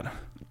not bad.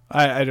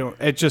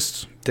 It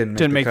just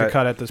didn't make the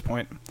cut at this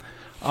point.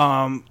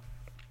 And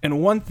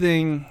one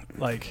thing,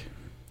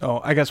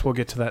 I guess we'll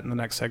get to that in the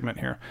next segment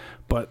here.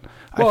 But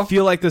I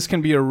feel like this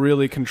can be a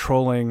really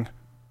controlling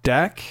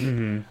deck.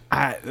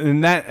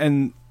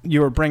 And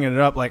you were bringing it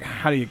up,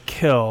 how do you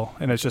kill?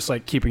 And it's just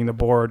keeping the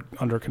board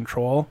under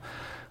control.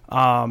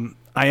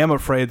 I am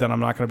afraid that I'm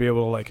not going to be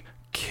able to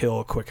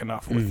kill quick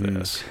enough with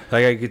this.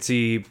 I could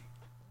see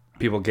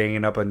people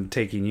ganging up and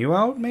taking you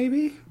out,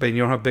 maybe, but you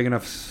don't have big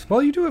enough.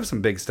 Well, you do have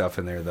some big stuff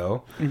in there,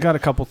 though. You got a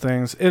couple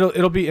things.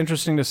 It'll be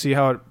interesting to see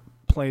how it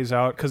plays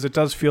out because it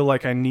does feel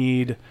like I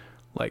need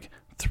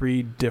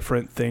 3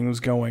 different things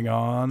going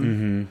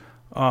on.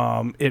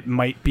 It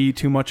might be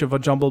too much of a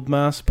jumbled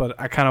mess, but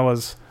I kind of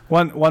was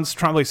once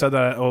Trombley said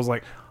that, I was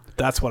like,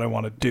 that's what I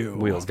want to do.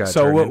 Wheels got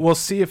so we'll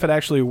see if it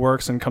actually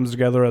works and comes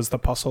together as the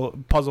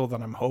puzzle that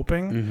I'm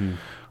hoping.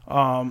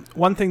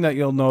 One thing that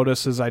you'll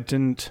notice is I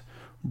didn't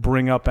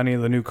bring up any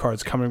of the new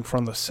cards coming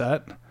from the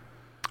set.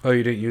 Oh,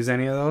 you didn't use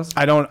any of those?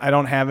 I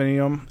don't have any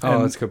of them.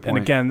 That's a good point.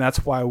 And again,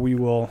 that's why we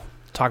will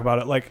talk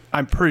about it.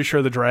 I'm pretty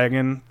sure the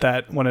dragon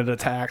that when it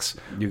attacks,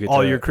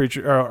 all your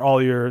creature or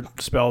all your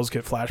spells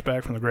get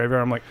flashback from the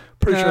graveyard. I'm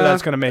pretty sure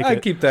that's going to make it.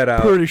 I'd keep that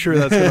out. Pretty sure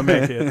that's going to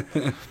make it.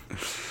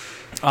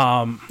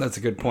 That's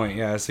a good point.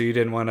 Yeah, so you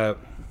didn't want to,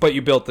 but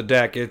you built the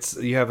deck.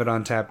 You have it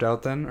untapped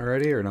out then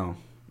already, or no?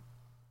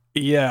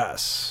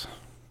 Yes.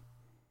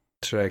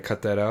 Should I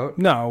cut that out?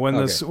 No, when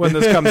this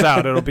comes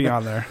out, it'll be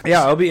on there.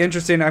 Yeah, it'll be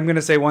interesting. I'm going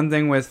to say one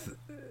thing with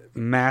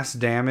mass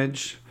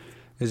damage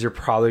is you're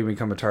probably going to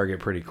become a target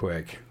pretty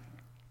quick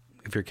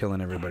if you're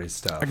killing everybody's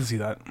stuff. I can see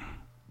that.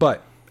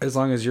 But as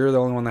long as you're the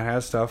only one that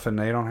has stuff and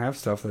they don't have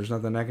stuff, there's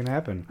nothing that can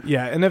happen.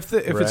 Yeah, and if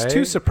it's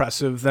too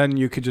suppressive, then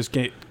you could just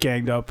get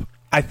ganged up.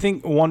 I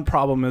think one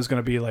problem is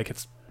going to be like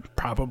it's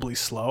probably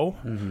slow.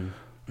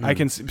 I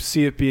can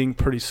see it being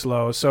pretty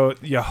slow. So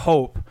you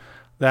hope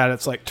that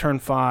it's like turn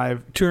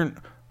 5,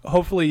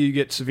 hopefully you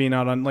get Savine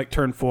out on like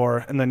turn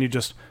 4, and then you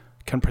just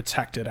can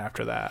protect it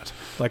after that,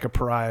 like a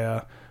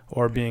Pariah,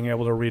 or being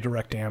able to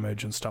redirect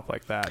damage and stuff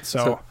like that.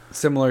 So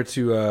similar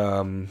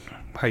to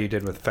how you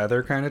did with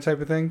Feather kind of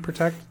type of thing,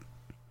 protect?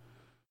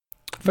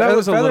 Feather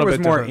was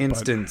more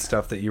instant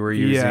stuff that you were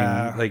using,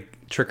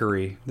 like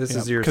trickery. This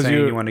is you're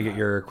saying you want to get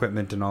your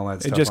equipment and all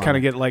that stuff. It just kind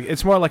of get like,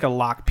 it's more like a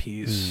lock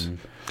piece.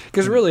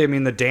 Because really, I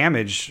mean, the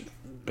damage,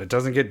 it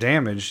doesn't get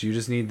damaged. You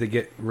just need to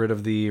get rid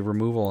of the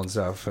removal and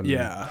stuff. And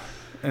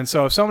and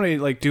so if somebody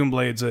like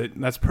Doomblades it,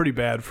 that's pretty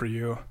bad for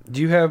you.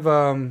 Do you have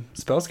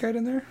Spellskite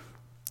in there?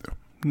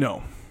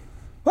 No.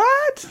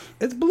 What?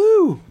 It's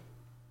blue.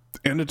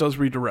 And it does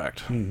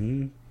redirect. I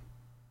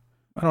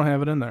don't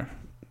have it in there.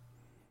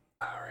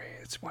 Sorry,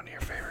 it's one of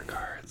your favorite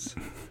cards.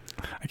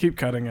 I keep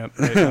cutting it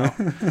right now.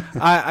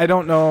 I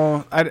don't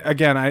know.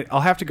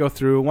 I'll have to go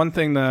through. One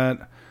thing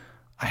that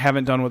I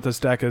haven't done with this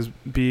deck is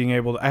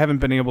I haven't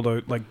been able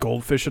to like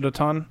goldfish it a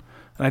ton.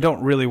 And I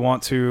don't really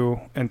want to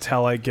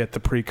until I get the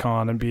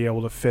pre-con and be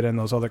able to fit in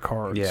those other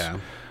cards. Yeah.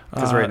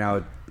 Because right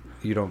now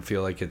you don't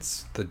feel like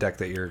it's the deck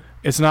that you're...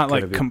 It's not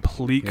like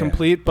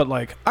complete, but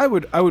like I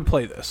would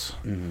play this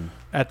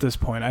at this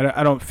point.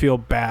 I don't feel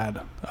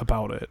bad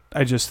about it.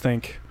 I just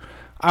think...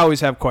 I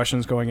always have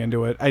questions going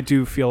into it. I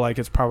do feel like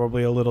it's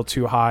probably a little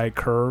too high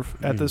curve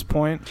at this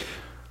point.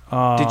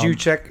 Did you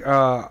check...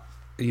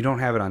 you don't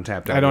have it on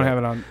tapped out. I don't have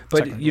it on...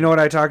 But you know what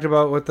I talked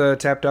about with the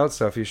tapped out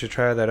stuff? You should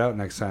try that out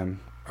next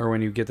time. Or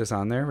when you get this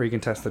on there, where you can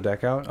test the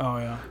deck out. Oh,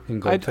 yeah.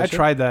 I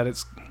tried that.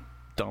 It's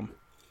dumb.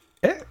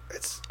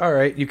 It's all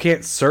right. You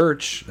can't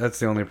search. That's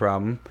the only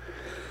problem.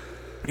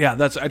 Yeah,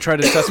 I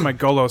tried to test my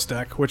Golos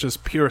deck, which is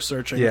pure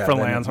searching for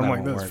lands. I'm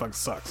like, this fucking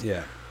sucks.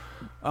 Yeah.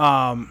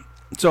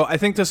 So I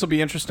think this will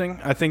be interesting.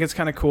 I think it's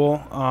kind of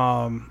cool.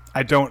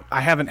 I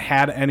haven't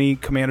had any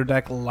commander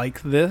deck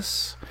like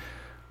this,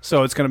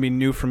 so it's going to be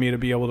new for me to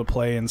be able to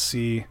play and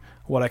see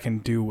what I can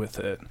do with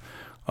it.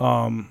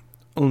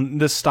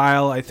 This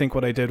style, I think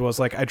what I did was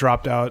like I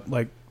dropped out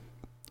like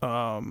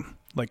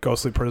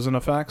Ghostly Prison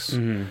effects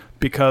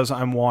because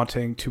I'm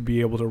wanting to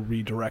be able to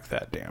redirect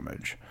that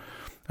damage.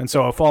 And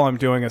so if all I'm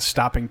doing is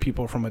stopping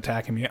people from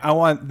attacking me, I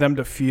want them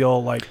to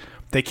feel like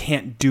they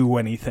can't do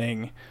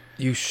anything.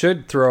 You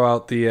should throw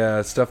out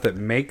the stuff that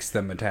makes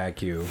them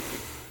attack you.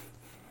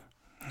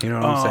 You know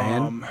what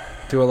I'm saying?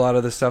 Do a lot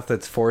of the stuff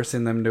that's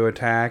forcing them to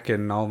attack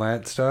and all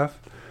that stuff.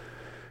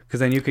 Because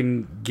then you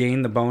can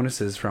gain the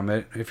bonuses from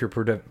it if you're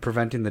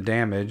preventing the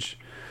damage.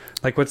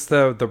 Like, what's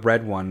the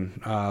red one?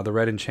 The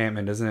red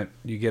enchantment, isn't it?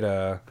 You get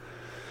a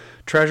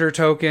treasure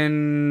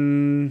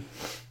token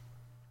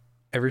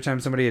every time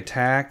somebody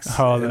attacks.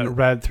 Oh, the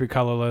red 3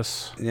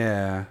 colorless.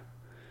 Yeah.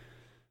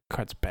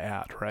 Card's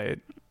bad, right?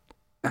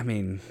 I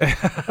mean...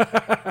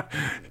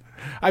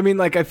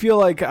 like, I feel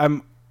like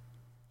I'm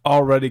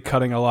already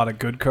cutting a lot of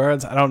good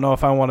cards. I don't know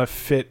if I want to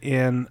fit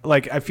in...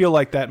 Like, I feel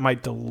like that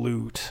might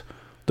dilute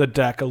the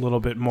deck a little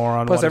bit more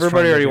on. Plus,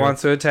 everybody already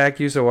wants to attack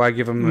you, so why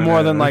give them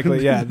more than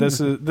likely? Yeah,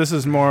 this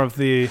is more of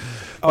the.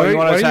 Oh, you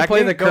want to attack? Why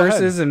don't you play the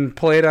curses and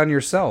play it on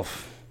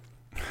yourself?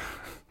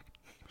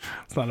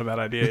 It's not a bad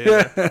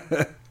idea.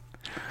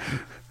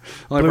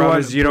 Only problem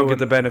is you don't get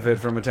the benefit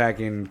from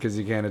attacking because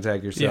you can't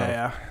attack yourself.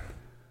 Yeah.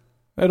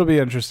 It'll be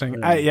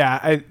interesting.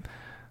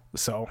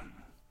 So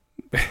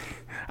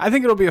I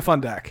think it'll be a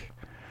fun deck.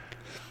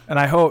 And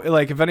I hope,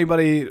 like, if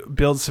anybody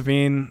builds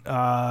Savine,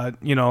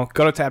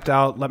 go to Tapped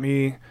Out. Let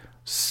me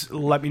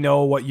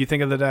know what you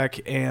think of the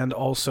deck, and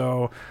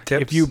also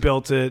tips. If you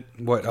built it,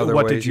 which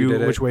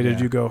way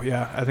did you go?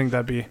 Yeah,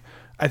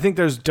 I think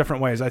there's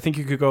different ways. I think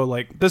you could go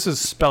like, this is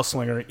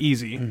Spellslinger,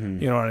 easy.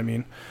 You know what I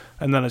mean?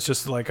 And then it's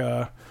just like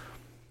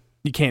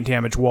you can't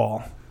damage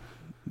wall.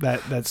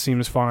 That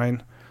seems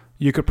fine.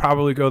 You could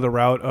probably go the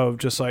route of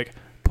just like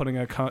putting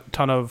a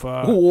ton of...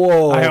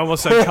 Whoa. I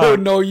almost said Oh,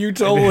 no, you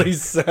totally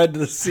said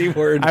the C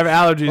word. I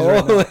have allergies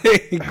right now.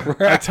 Holy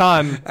crap. A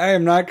ton. I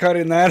am not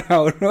cutting that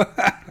out.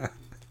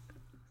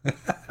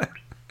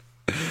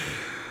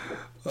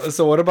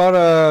 So what about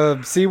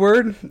a C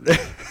word?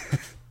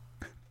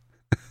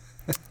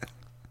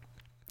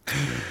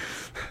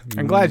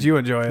 I'm glad you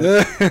enjoy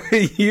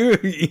it.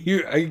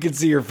 you I can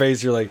see your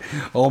face. You're like,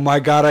 oh my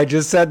God, I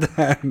just said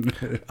that.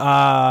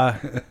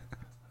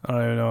 I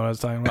don't even know what I was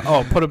talking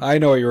about. I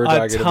know what you were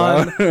talking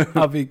about. A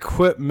ton of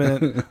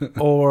equipment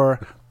or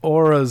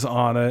auras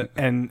on it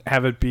and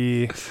have it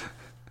be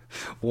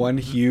one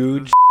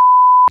huge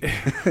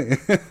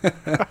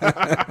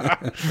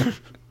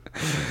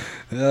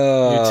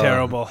You're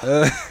terrible.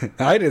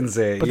 I didn't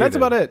say it. But that's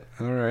about it.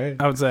 All right.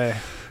 I would say.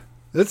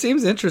 That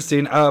seems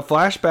interesting.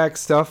 Flashback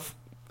stuff.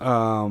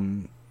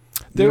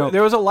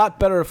 There was a lot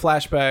better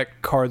flashback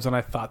cards than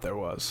I thought there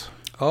was.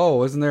 Oh,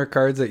 wasn't there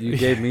cards that you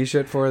gave me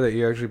shit for that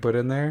you actually put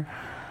in there?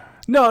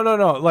 No.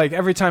 Like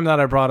every time that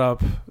I brought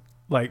up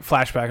like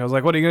flashback, I was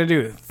like, "What are you gonna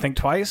do? Think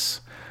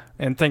twice?"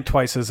 And think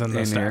twice is in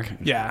this deck.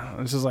 Yeah,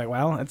 it's just like,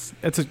 well,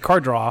 it's a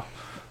card draw.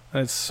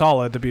 And it's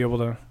solid to be able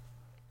to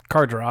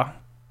card draw,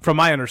 from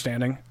my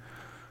understanding.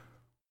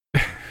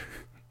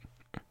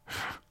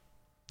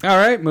 All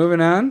right,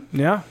 moving on.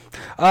 Yeah.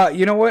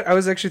 You know what? I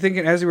was actually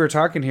thinking as we were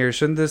talking here,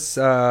 shouldn't this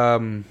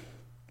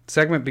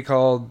segment be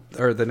called,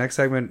 or the next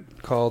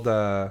segment called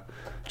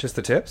Just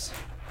the Tips?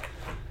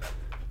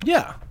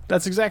 Yeah,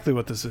 that's exactly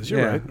what this is.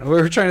 You're right. We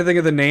were trying to think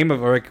of the name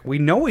of, like, we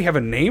know we have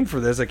a name for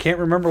this. I can't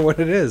remember what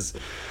it is.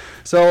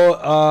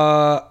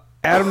 So,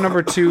 Adam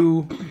number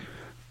 2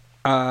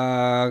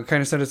 kind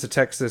of sent us a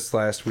text this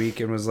last week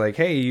and was like,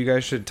 hey, you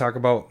guys should talk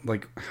about,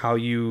 like, how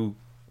you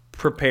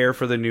prepare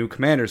for the new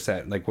Commander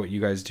set, like what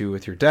you guys do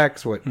with your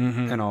decks,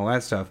 and all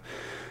that stuff.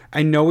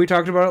 I know we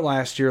talked about it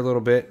last year a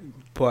little bit,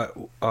 but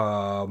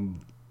kind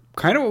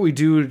of what we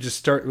do to just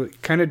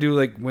start, kind of do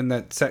like when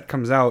that set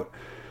comes out.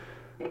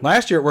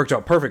 Last year it worked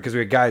out perfect because we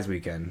had Guys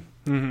Weekend,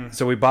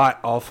 so we bought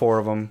all 4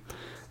 of them,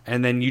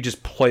 and then you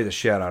just play the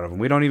shit out of them.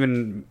 We don't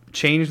even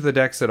change the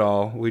decks at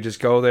all. We just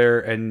go there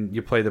and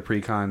you play the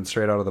pre-con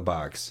straight out of the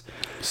box.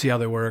 See how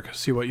they work.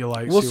 See what you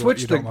like. We'll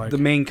switch the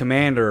main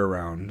commander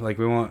around. Like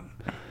we won't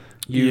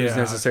use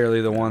necessarily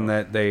the one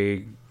that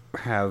they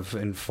have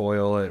in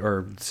foil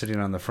or sitting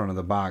on the front of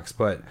the box,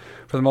 but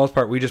for the most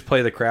part we just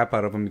play the crap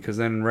out of them, because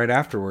then right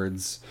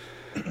afterwards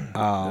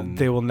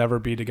they will never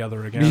be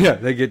together again. Yeah,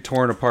 they get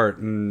torn apart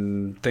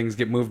and things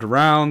get moved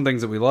around.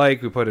 Things that we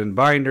like, we put in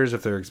binders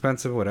if they're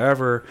expensive,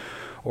 whatever,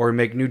 or we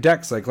make new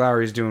decks like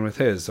Lowry's doing with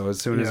his. So as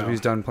soon as he's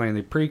done playing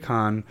the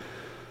pre-con,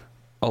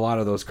 a lot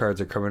of those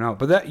cards are coming out.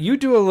 But that you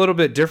do a little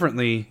bit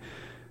differently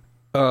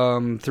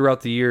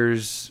throughout the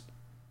years.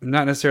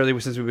 Not necessarily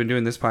since we've been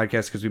doing this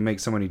podcast because we make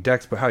so many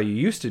decks, but how you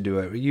used to do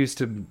it. We used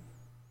to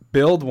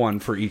build one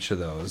for each of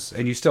those,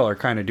 and you still are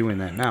kind of doing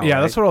that now. Yeah,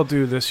 right? That's what I'll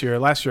do this year.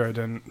 Last year I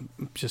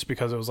didn't, just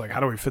because it was like, how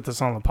do we fit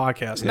this on the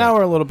podcast? Yeah. Now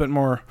we're a little bit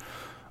more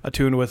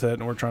attuned with it,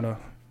 and we're trying to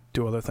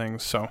do other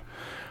things. So,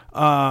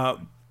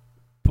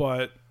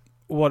 but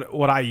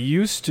what I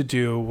used to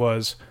do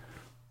was,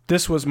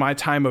 this was my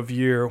time of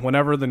year.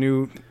 Whenever the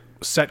new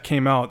set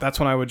came out, that's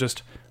when I would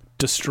just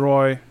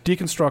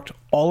deconstruct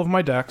all of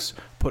my decks,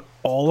 put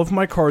all of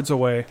my cards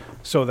away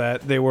so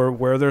that they were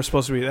where they're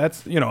supposed to be.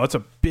 That's, it's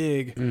a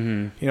big,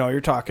 you're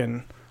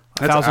talking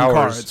 1,000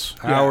 cards.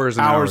 Hours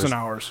and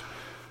hours.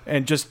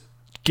 And just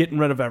getting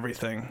rid of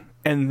everything.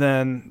 And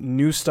then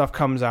new stuff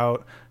comes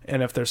out.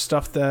 And if there's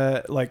stuff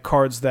that, like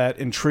cards that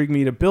intrigue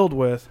me to build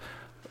with,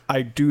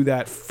 I do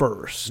that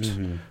first.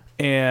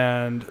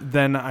 And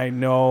then I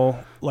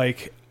know,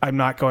 like, I'm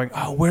not going,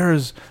 oh,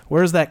 where's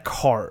that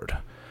card?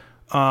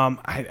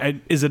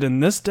 Is it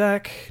in this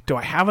deck? Do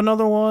I have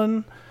another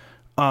one?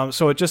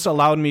 So it just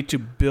allowed me to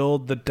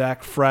build the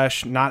deck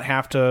fresh, not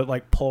have to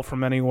like pull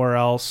from anywhere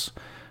else.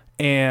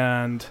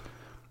 And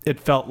it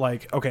felt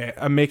like, okay,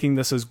 I'm making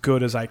this as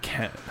good as I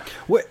can.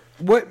 What?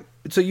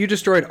 So you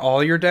destroyed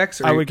all your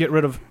decks? I would get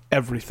rid of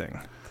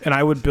everything, and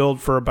I would build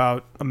for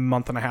about a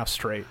month and a half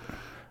straight.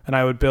 And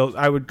I would try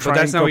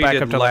and go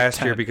back up to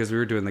last year because we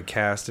were doing the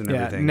cast and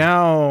everything.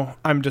 Now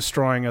I'm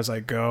destroying as I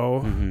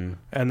go, and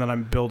then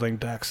I'm building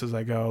decks as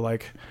I go.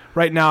 Like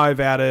right now, I've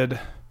added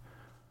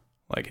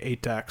like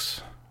 8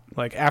 decks.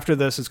 Like after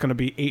this, it's going to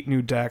be 8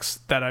 new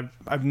decks that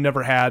I've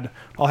never had.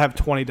 I'll have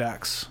 20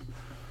 decks.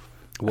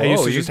 Whoa, I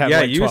used to just have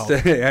 12.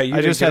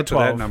 I just had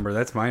 12. That number.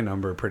 That's my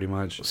number pretty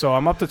much. So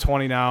I'm up to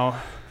 20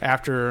 now.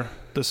 After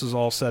this is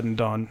all said and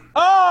done.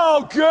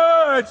 Oh,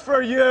 good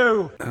for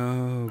you.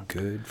 Oh,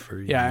 good for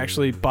you. Yeah, I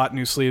actually bought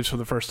new sleeves for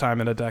the first time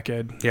in a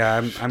decade.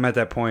 Yeah, I'm at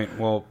that point.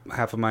 Well,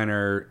 half of mine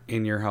are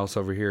in your house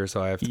over here,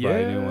 so I have to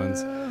buy new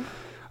ones.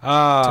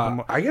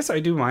 I guess I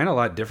do mine a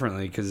lot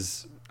differently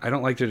because I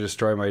don't like to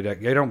destroy my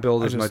deck. I don't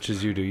build as much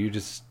as you do. You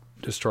just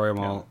destroy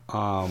them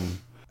all.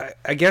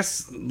 I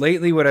guess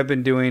lately what I've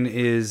been doing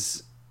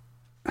is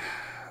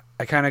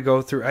I kind of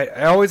go through.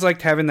 I always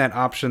liked having that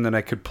option that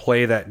I could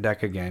play that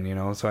deck again,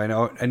 So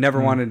I never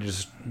wanted to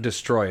just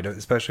destroy it,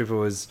 especially if it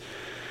was,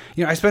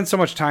 I spent so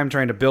much time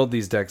trying to build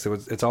these decks.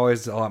 It's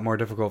always a lot more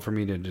difficult for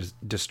me to just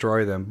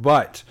destroy them.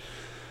 But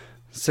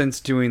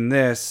since doing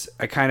this,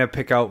 I kind of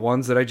pick out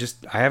ones that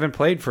I haven't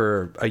played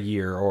for a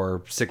year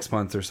or 6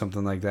 months or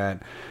something like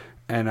that,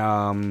 and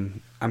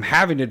I'm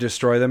having to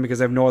destroy them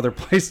because I have no other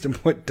place to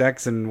put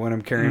decks in when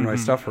I'm carrying my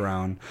stuff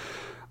around.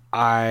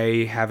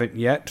 I haven't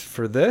yet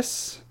for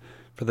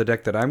the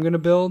deck that I'm going to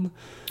build.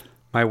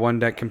 My 1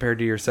 deck compared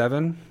to your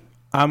 7.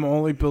 I'm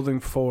only building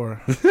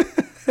 4.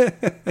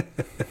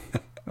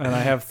 And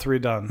I have 3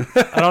 done.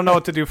 I don't know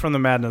what to do from the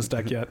Madness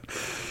deck yet.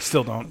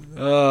 Still don't.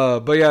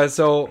 But yeah,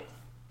 so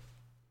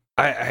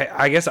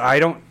I guess I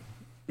don't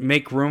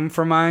make room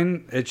for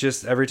mine. It's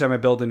just every time I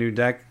build a new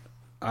deck,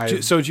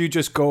 So do you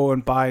just go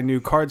and buy new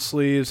card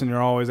sleeves and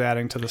you're always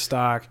adding to the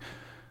stock?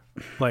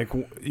 Like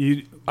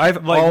when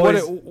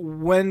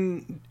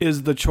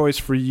is the choice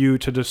for you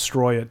to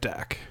destroy a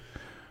deck?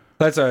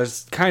 That's what I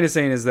was kind of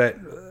saying, is that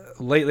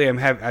lately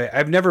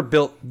I've never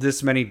built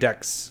this many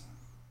decks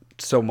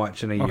so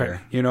much in a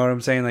year. You know what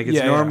I'm saying? Like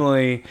it's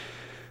normally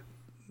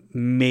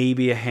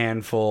maybe a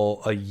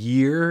handful a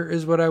year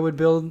is what I would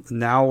build.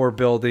 Now we're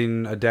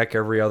building a deck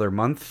every other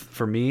month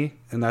for me,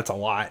 and that's a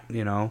lot,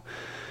 you know.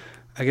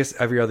 I guess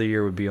every other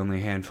year would be only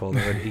a handful.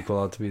 That would equal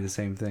out to be the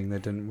same thing.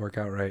 That didn't work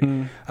out right.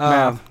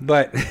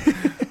 But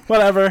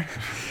whatever.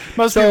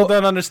 Most people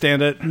don't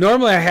understand it.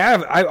 Normally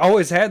I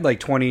always had like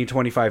 20,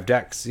 25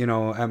 decks, you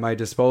know, at my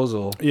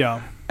disposal.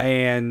 Yeah.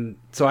 And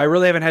so I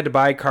really haven't had to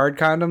buy card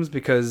condoms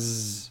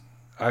because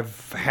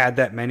I've had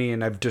that many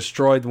and I've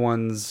destroyed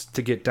ones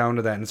to get down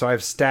to that. And so I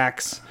have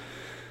stacks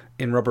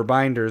in rubber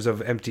binders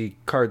of empty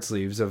card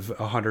sleeves of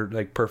 100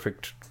 like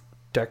perfect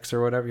decks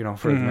or whatever, you know,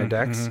 for my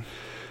decks.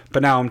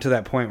 But now I'm to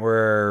that point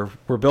where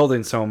we're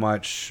building so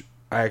much,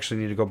 I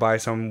actually need to go buy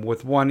some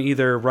with one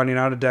either running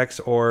out of decks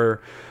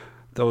or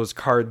those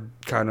card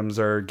condoms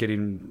are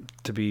getting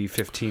to be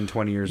 15,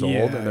 20 years old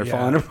and they're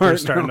falling apart. They're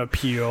starting to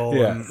peel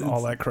and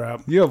all that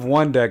crap. You have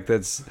one deck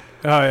that's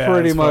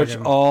pretty much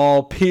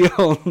all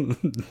peeled.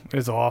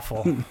 It's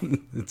awful.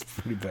 It's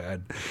pretty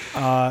bad.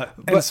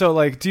 And so,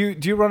 like, do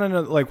you run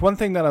into, like, one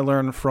thing that I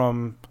learned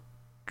from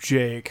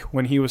Jake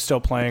when he was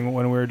still playing,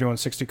 when we were doing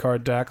 60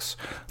 card decks,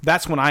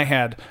 that's when I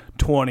had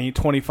 20,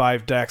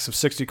 25 decks of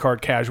 60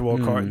 card casual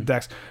card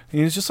decks.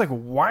 And he's just like,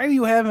 why do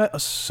you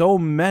have so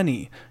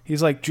many?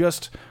 He's like,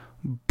 just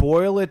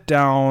boil it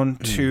down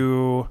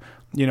to,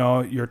 you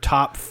know, your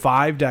top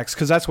 5 decks.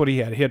 Cause that's what he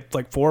had. He had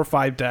like 4 or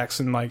 5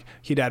 decks and like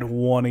he'd add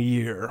one a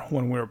year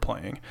when we were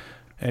playing.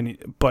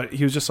 But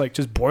he was just like,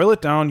 just boil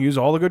it down, use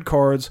all the good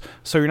cards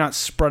so you're not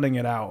spreading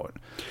it out.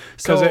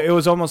 Because it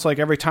was almost like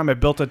every time I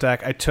built a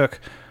deck, I took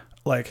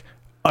like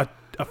a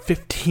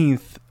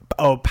 15th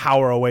of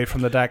power away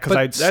from the deck because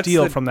I'd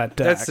steal from that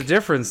deck. That's the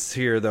difference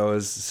here, though,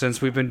 is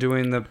since we've been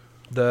doing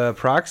the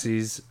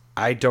proxies,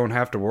 I don't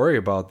have to worry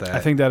about that. I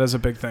think that is a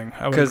big thing.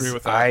 I would agree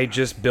with that. I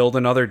just build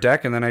another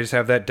deck and then I just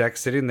have that deck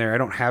sitting there. I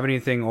don't have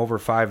anything over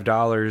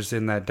 $5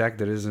 in that deck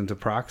that isn't a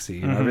proxy.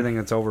 You know, everything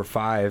that's over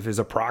 $5 is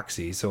a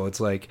proxy. So it's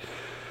like,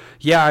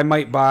 yeah, I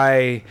might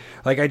buy,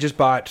 like I just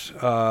bought,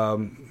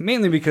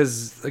 mainly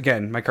because,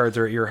 again, my cards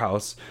are at your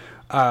house.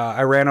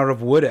 I ran out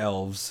of wood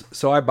elves.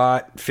 So I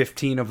bought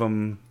 15 of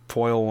them,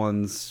 foil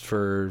ones,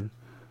 for,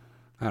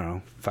 I don't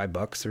know,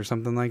 $5 or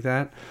something like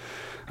that.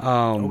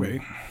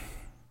 Okay.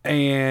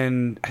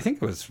 And I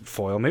think it was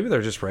foil. Maybe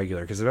they're just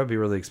regular because it would be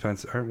really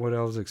expensive. Aren't wood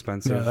elves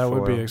expensive? Yeah, that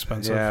would be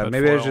expensive. Yeah,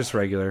 maybe it's just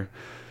regular.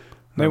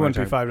 They wouldn't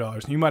be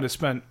 $5. You might have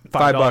spent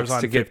 $5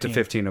 on to get 15. to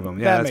 15 of them.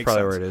 Yeah, that's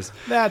probably where it is.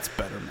 That's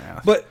better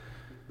math. But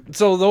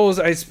so those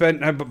I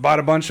bought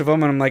a bunch of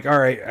them, and I'm like, all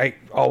right, I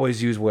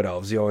always use wood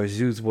elves. You always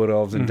use wood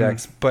elves in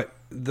decks, but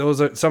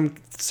those are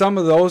some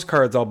of those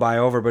cards I'll buy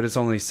over, but it's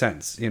only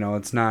cents. You know,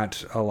 it's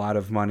not a lot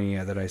of money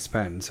that I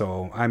spend,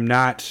 so I'm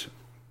not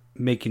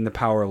making the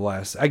power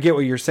less. I get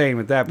what you're saying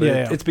with that, but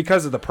it's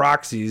because of the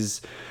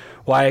proxies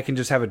why I can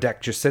just have a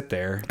deck just sit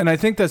there. And I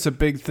think that's a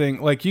big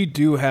thing. Like, you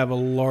do have a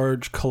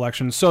large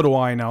collection. So do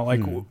I now.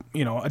 Like,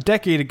 you know, a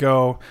decade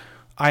ago,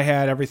 I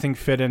had everything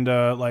fit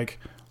into like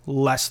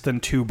less than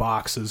 2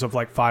 boxes of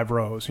like 5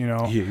 rows, you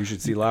know. Yeah, you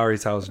should see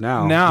Lowry's house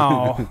now.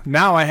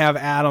 Now I have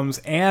Adams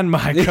and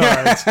my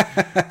cards.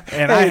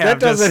 And I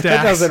have that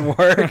doesn't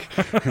work.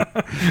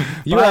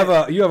 you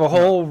have a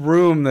whole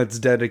room that's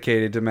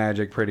dedicated to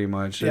Magic pretty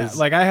much. Yeah,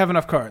 like I have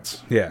enough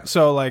cards. Yeah.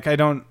 So like I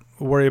don't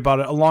worry about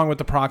it, along with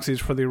the proxies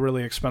for the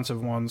really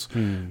expensive ones.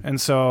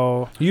 And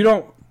so you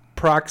don't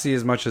proxy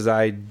as much as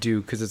I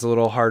do because it's a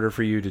little harder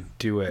for you to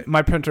do it.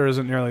 My printer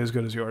isn't nearly as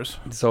good as yours.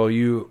 So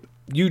you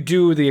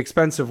do the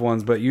expensive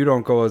ones, but you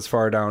don't go as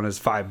far down as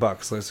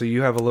 $5. So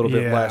you have a little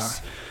bit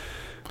less.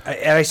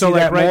 And I see like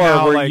that right more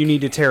now, where like, you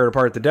need to tear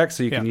apart the deck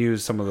so you can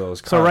use some of those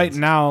cards. So right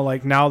now,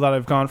 like now that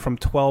I've gone from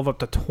 12 up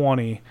to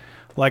 20,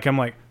 like I'm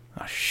like,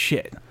 oh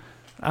shit,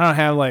 I don't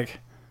have like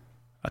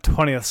a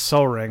 20th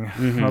Soul Ring.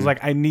 I was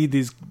like, I need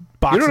these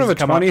boxes. You don't have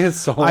a 20th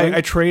Soul Ring?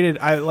 I traded.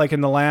 Like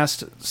in the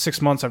last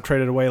 6 months, I've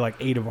traded away like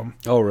 8 of them.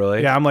 Oh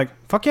really? Yeah, I'm like,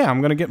 fuck yeah,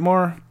 I'm gonna get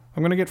more.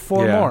 I'm gonna get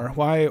 4 more.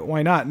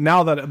 Why not?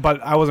 Now that,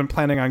 but I wasn't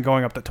planning on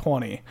going up to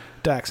 20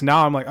 decks.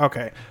 Now I'm like,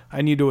 okay,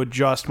 I need to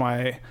adjust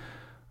my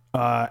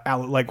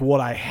like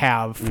what I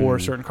have for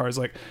certain cards.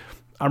 Like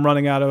I'm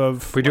running out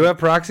of. We do have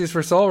proxies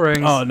for Soul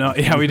Rings. Oh no,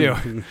 yeah, we do.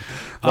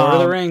 Lord of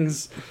the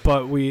Rings.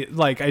 But we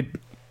like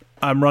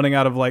I'm running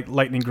out of like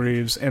Lightning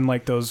Greaves and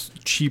like those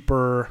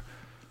cheaper.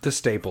 The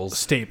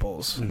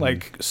staples,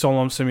 like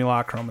Solemn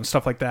Simulacrum and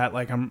stuff like that.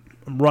 Like I'm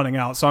running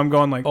out, so I'm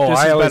going like, this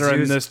is better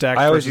in this deck.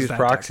 I always use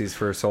proxies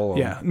for Solemn.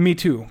 Yeah, me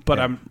too. But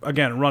I'm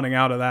again running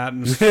out of that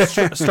and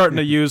starting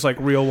to use like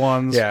real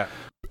ones. Yeah,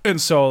 and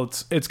so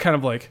it's kind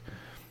of like,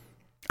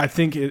 I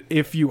think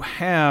if you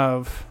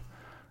have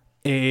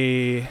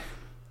a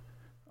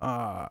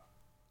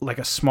like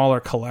a smaller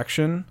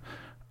collection,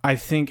 I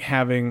think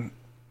having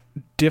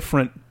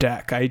different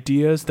deck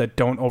ideas that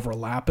don't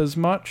overlap as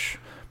much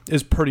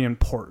is pretty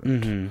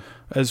important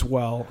as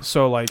well.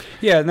 So like,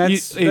 yeah, and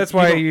that's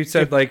why you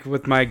said like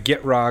with my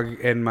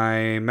Gitrog and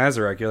my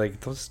Mazarek, you're like,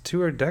 those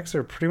two decks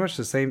are pretty much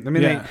the same. I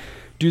mean, they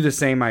do the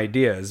same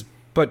ideas,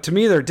 but to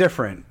me they're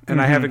different,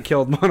 and I haven't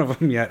killed one of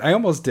them yet. I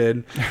almost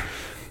did,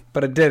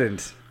 but I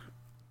didn't.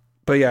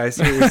 But yeah, I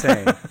see what you're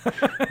saying.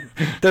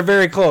 They're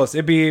very close.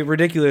 It'd be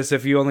ridiculous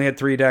if you only had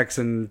 3 decks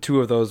and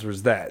 2 of those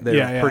was that.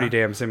 They're pretty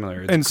damn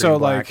similar. It's and green, so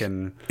black, like,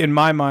 in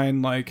my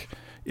mind, like,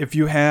 if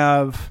you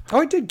have...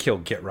 Oh, I did kill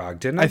Gitrog,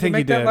 didn't I? I think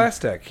you did. That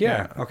last deck.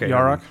 Yeah. Okay.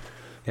 Yarok?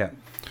 Yeah.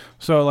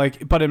 So,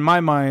 like, but in my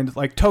mind,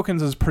 like,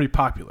 tokens is pretty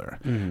popular.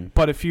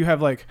 But if you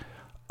have, like,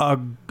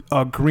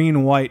 a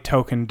green-white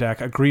token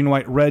deck, a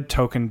green-white-red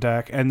token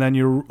deck, and then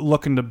you're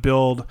looking to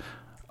build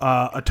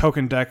a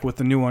token deck with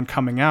the new one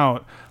coming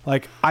out,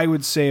 like, I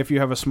would say if you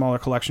have a smaller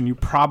collection, you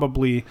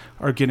probably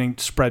are getting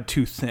spread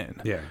too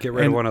thin. Yeah, get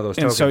rid of one of those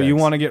token decks. And so you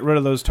want to get rid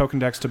of those token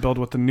decks to build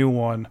with the new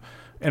one.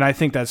 And I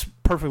think that's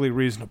perfectly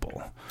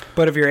reasonable.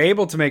 But if you're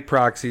able to make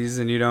proxies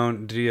and you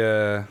don't,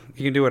 you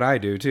can do what I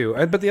do too.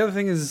 But the other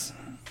thing is,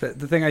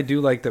 the thing I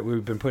do like that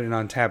we've been putting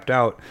on Tapped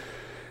Out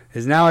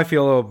is now I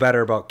feel a little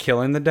better about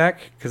killing the deck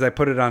because I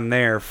put it on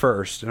there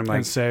first. And I'm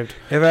like, saved.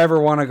 If I ever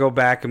want to go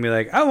back and be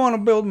like, I want to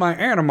build my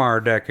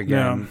Animar deck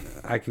again,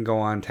 I can go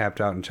on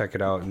Tapped Out and check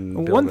it out.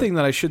 And one thing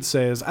that I should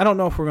say is I don't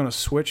know if we're going to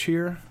switch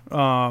here.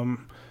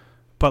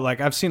 But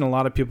like I've seen a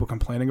lot of people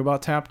complaining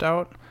about Tapped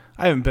Out.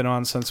 I haven't been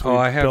on since we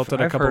built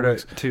it a couple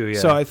weeks. Too, yeah.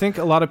 So I think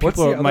a lot of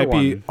people might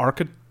be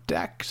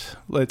Architect.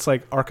 It's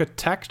like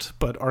Architect,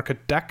 but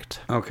Architect.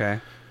 Okay.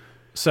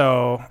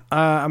 So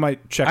I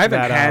might check that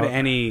out. I haven't had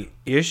any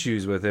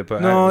issues with it,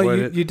 but no,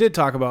 you did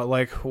talk about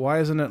like why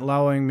isn't it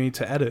allowing me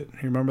to edit?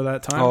 You remember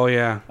that time? Oh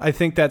yeah. I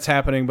think that's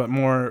happening, but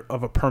more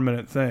of a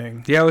permanent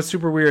thing. Yeah, it was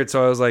super weird.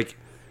 So I was like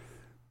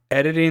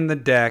editing the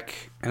deck,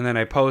 and then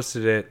I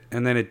posted it,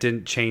 and then it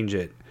didn't change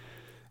it,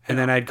 and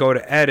then I'd go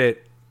to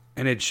edit,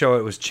 and it'd show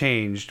it was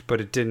changed, but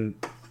it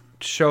didn't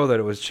show that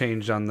it was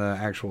changed on the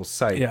actual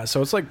site. Yeah,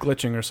 so it's like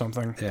glitching or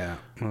something. Yeah.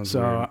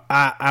 So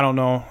I don't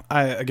know.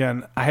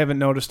 I haven't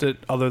noticed it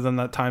other than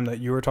that time that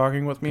you were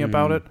talking with me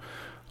about it.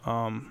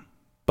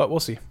 But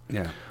we'll see.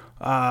 Yeah.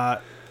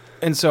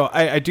 And so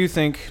I do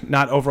think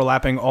not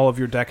overlapping all of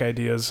your deck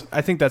ideas,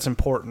 I think that's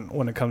important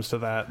when it comes to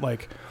that.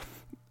 Like,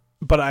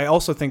 but I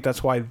also think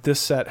that's why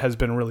this set has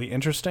been really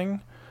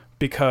interesting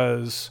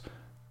because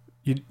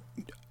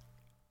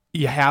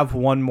you have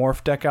one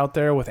morph deck out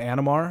there with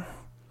Animar.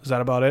 Is that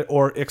about it?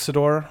 Or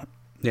Ixidor,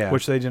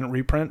 which they didn't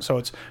reprint. So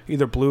it's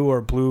either blue or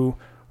blue,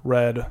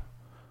 red,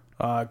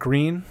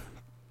 green.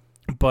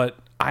 But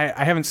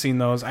I haven't seen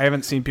those. I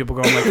haven't seen people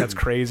going like, that's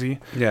crazy.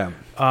 Yeah.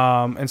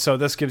 And so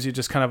this gives you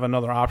just kind of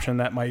another option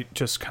that might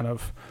just kind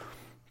of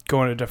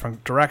go in a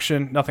different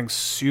direction. Nothing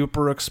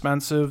super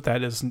expensive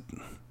that is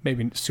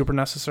maybe super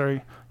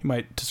necessary. You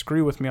might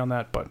disagree with me on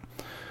that, but,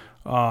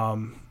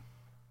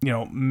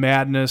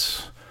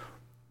 Madness...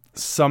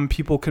 Some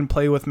people can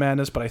play with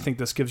Madness, but I think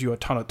this gives you a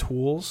ton of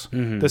tools.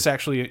 This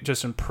actually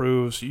just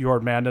improves your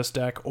Madness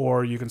deck,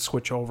 or you can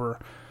switch over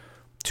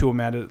to a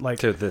Madness. Like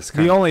to this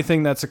the only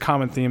thing that's a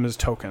common theme is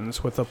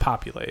tokens with a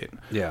populate.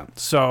 Yeah.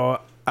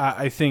 So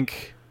I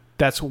think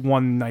that's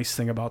one nice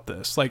thing about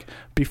this. Like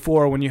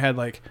before, when you had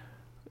like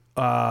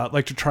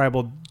your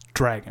tribal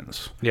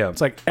dragons. Yeah.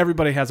 It's like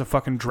everybody has a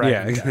fucking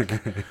dragon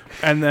deck.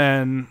 And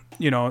then,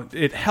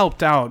 it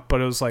helped out, but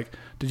it was like,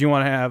 did you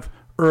want to have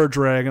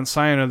Ur-Dragon,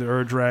 Scion of the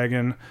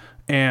Ur-Dragon,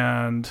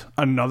 and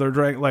another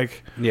dragon?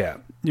 Like, yeah,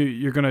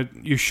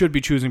 you should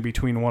be choosing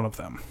between one of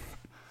them.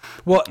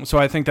 Well, so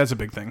I think that's a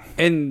big thing.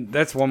 And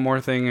that's one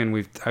more thing,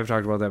 and I've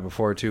talked about that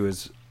before too,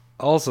 is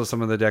also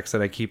some of the decks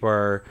that I keep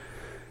are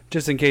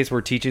just in case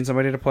we're teaching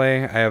somebody to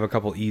play. I have a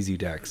couple easy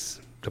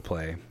decks to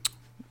play.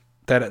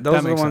 Those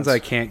are the ones I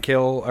can't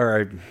kill,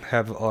 or I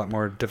have a lot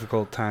more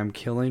difficult time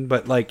killing.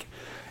 But like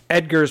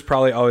Edgar's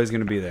probably always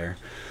going to be there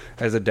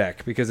as a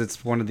deck because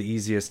it's one of the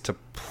easiest to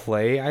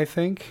play, I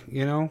think,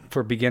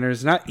 for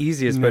beginners. Not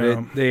easiest,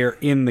 but they are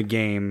in the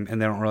game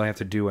and they don't really have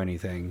to do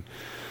anything.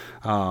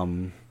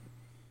 I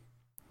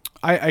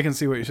can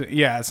see what you're saying.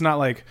 Yeah, it's not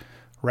like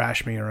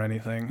Rashmi or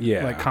anything.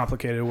 Yeah. Like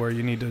complicated where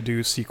you need to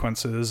do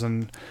sequences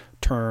and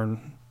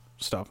turn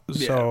stuff.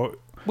 Yeah. So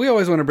we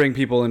always want to bring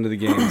people into the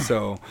game,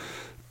 so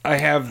I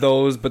have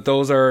those, but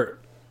those are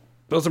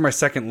my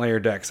second layer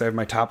decks. I have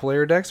my top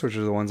layer decks, which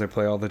are the ones I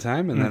play all the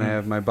time, and then I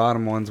have my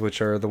bottom ones,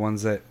 which are the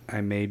ones that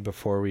I made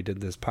before we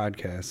did this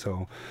podcast.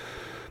 So,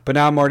 but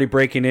now I'm already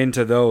breaking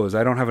into those.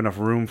 I don't have enough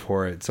room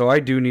for it, so I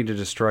do need to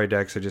destroy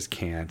decks. I just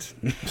can't.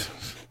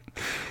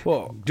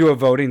 Well, do a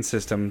voting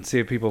system. See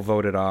if people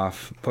vote it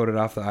off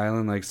the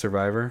island like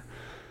Survivor.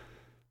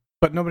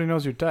 But nobody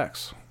knows your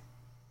decks.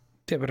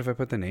 Yeah, but if I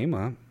put the name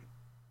up,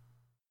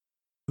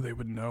 they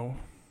would know.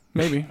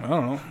 Maybe. I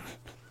don't know.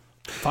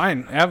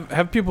 Fine.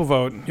 Have people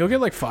vote. You'll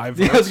get like 5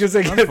 votes. Yeah, I was going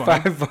to say, get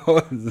 5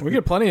 votes. We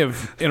get plenty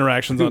of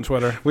interactions on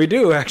Twitter. We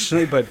do,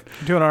 actually, but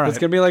doing all right. It's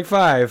going to be like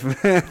 5.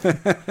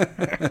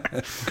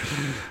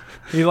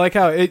 You like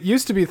how it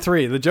used to be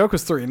 3. The joke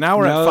was 3. Now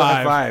we're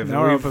at 5.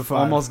 Now we're up at 5.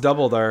 Almost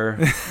doubled our.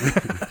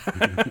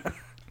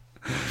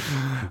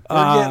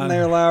 We're getting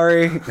there,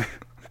 Lowry.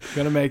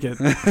 Gonna make it.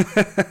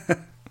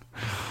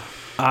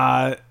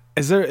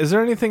 Is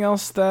there anything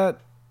else that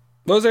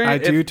I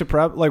do to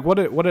prep? Like, what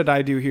did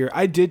I do here?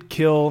 I did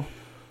kill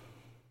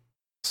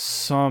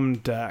some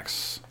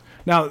decks.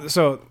 Now,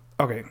 so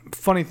okay.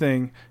 Funny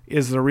thing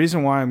is, the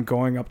reason why I'm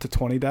going up to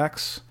 20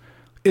 decks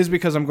is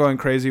because I'm going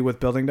crazy with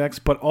building decks,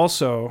 but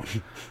also,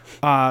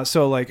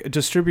 so like a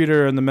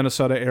distributor in the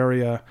Minnesota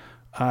area,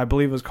 I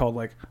believe it was called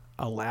like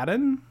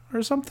Aladdin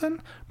or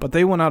something, but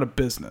they went out of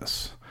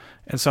business.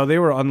 And so they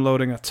were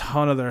unloading a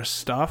ton of their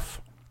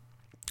stuff,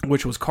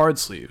 which was card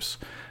sleeves.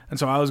 And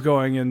so I was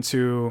going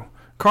into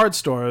card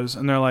stores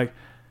and they're like,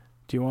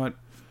 do you want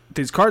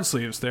these card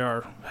sleeves? They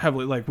are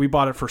heavily, like, we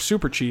bought it for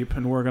super cheap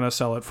and we're going to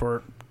sell it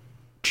for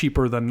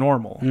cheaper than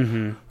normal. Mm-hmm.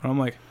 And I'm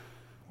like,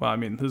 well, I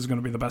mean, this is going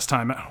to be the best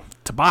time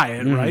to buy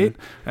it, mm-hmm. right?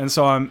 And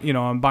so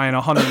I'm buying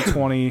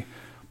 120,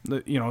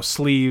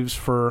 sleeves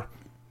for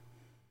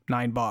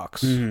 $9,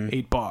 mm-hmm.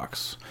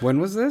 $8. When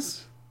was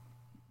this?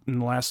 In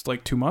the last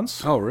like 2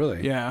 months. Oh,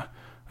 really? Yeah.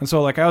 And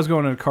so like I was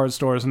going to card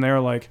stores and they were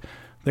like,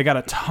 they got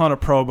a ton of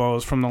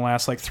promos from the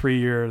last like 3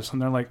 years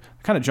and they're like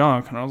kind of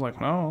junk. And I was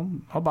like, no,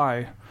 I'll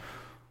buy.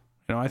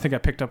 I think I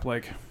picked up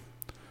like,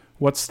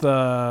 what's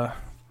the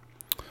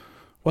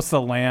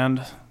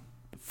land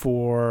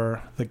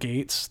for the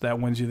gates that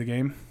wins you the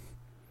game?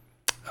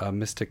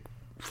 Mystic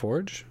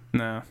Forge?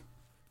 No.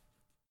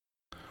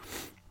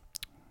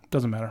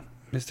 Doesn't matter.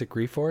 Mystic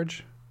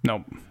Reforge?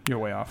 Nope. You're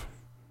way off.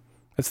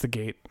 It's the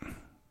gate.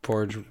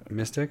 Forge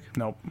Mystic?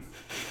 Nope.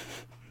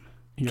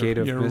 Gate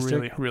of Mystic?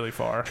 Really, really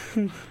far.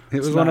 It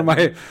was one of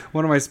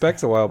my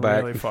specs a while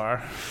back. Really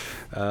far.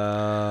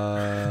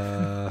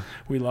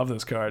 We love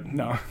this card.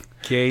 No.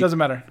 Gate. Doesn't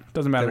matter.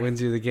 That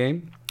wins you the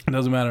game? It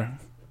doesn't matter.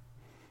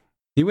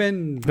 You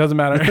win. Doesn't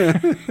matter.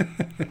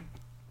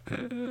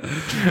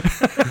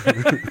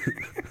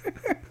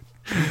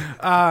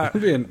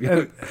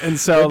 And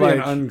so like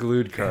an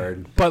unglued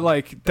card. But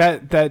like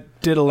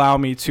that did allow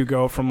me to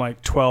go from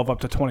like 12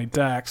 up to 20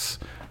 decks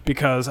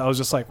because I was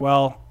just like,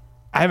 well,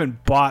 I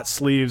haven't bought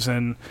sleeves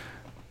in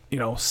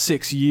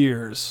 6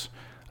 years.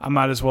 I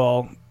might as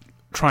well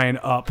try and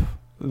up,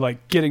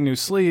 like, getting new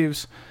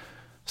sleeves.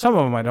 Some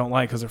of them I don't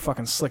like because they're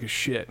fucking slick as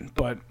shit.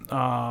 But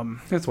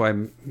that's why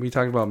we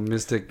talked about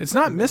Mystic. It's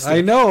not Mystic.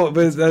 I know,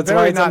 but that's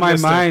why it's on my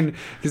mind.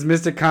 Because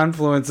Mystic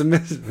Confluence and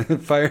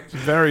Fire. It's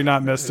very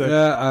not Mystic.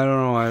 Yeah, I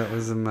don't know why it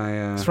was in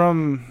my. It's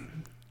from.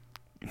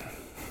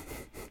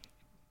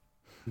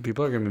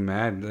 People are gonna be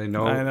mad. They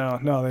know. I know.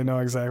 No, they know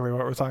exactly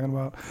what we're talking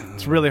about.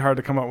 It's really hard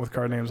to come up with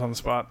card names on the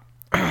spot.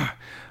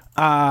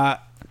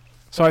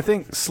 So I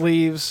think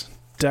sleeves,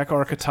 deck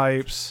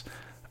archetypes.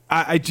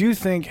 I do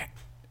think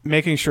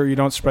making sure you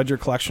don't spread your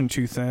collection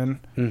too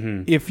thin.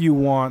 Mm-hmm. If you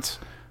want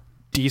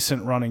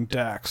decent running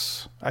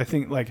decks, I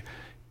think like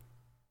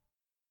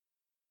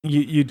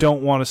you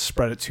don't want to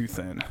spread it too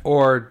thin.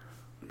 Or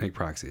make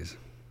proxies.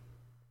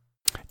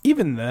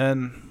 Even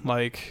then,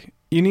 like,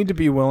 you need to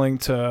be willing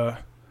to.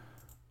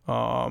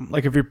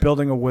 Like if you're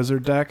building a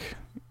wizard deck,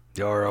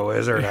 you're a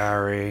wizard,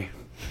 Harry.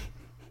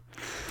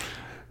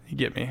 You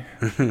get me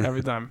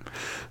every time.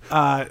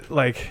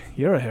 Like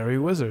you're a hairy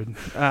wizard.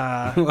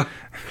 Hagrid.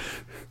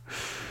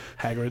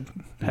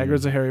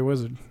 Hagrid's a hairy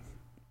wizard,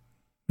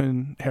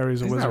 and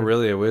Harry's a wizard. He's not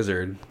really a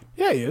wizard.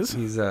 Yeah, he is.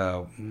 He's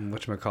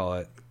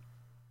whatchamacallit.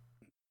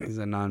 He's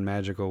a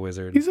non-magical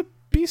wizard. He's a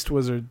beast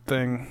wizard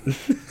thing.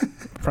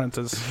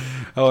 Apprentice.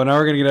 Oh, now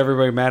we're gonna get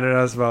everybody mad at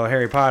us about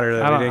Harry Potter.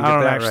 That I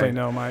don't actually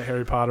know my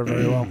Harry Potter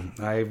very well.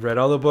 I read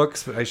all the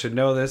books, but I should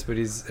know this. But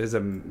he's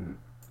a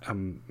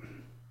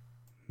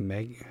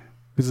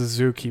He's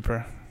a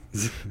zookeeper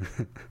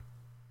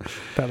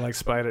that likes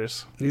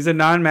spiders. He's a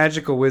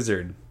non-magical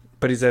wizard,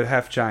 but he's a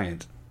half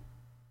giant.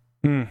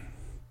 Hmm.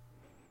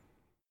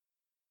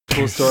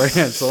 Cool story,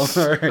 Hansel.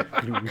 All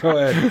right, go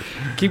ahead.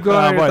 Keep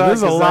going.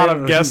 There's a lot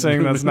of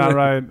guessing that's not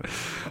right.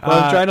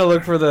 Well, I'm trying to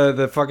look for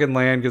the fucking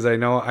land because I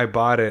know I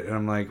bought it, and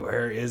I'm like,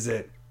 where is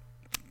it?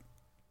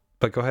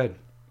 But go ahead.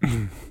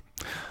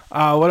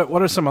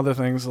 What are some other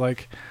things?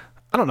 Like,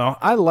 I don't know.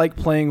 I like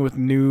playing with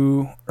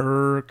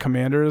newer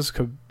commanders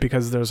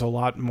because there's a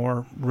lot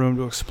more room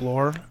to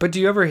explore. But do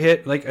you ever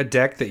hit like a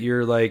deck that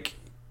you're like,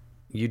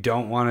 you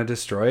don't want to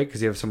destroy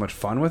because you have so much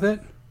fun with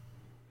it?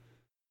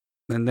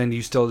 And then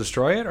you still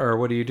destroy it, or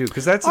what do you do?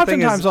 Because that's the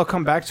thing. Oftentimes I'll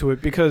come back to it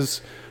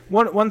because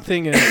one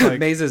thing is like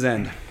Maze's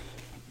End.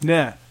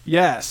 Nah.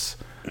 Yes.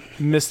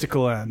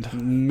 Mystical End.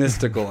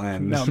 Mystical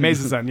End. No,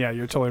 Maze's End. Yeah,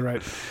 you're totally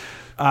right.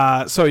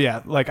 So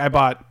yeah, like I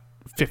bought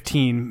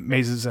 15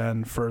 Maze's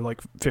End for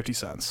like 50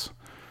 cents.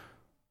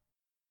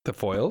 The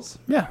foils?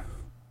 Yeah,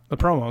 the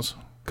promos,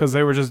 because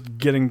they were just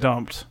getting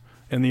dumped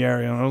in the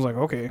area, and I was like,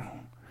 okay.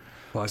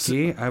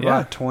 Lucky. I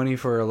bought 20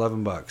 for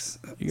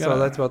 $11. So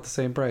that's about the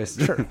same price.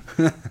 Sure.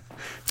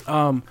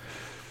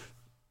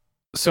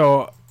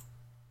 So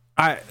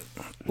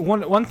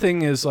one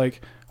thing is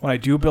like when I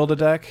do build a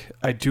deck,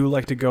 I do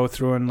like to go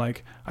through and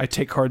like I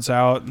take cards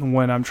out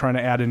when I'm trying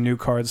to add in new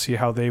cards, see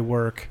how they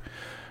work.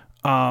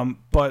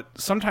 But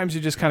sometimes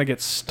you just kind of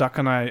get stuck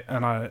on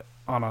an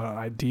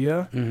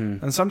idea,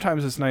 and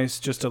sometimes it's nice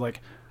just to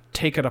like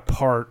take it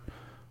apart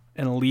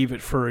and leave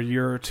it for a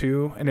year or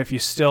two. And if you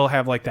still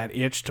have like that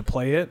itch to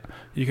play it,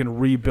 you can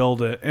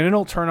rebuild it, and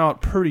it'll turn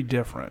out pretty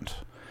different.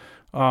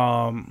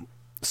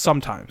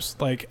 Sometimes,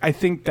 like I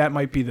think that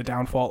might be the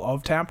downfall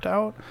of Tapped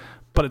Out,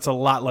 but it's a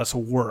lot less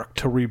work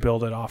to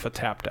rebuild it off of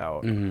Tapped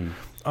Out.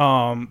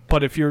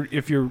 But if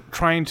you're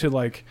trying to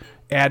like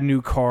add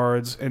new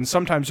cards, and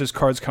sometimes just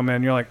cards come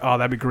in, you're like, oh,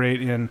 that'd be great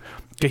in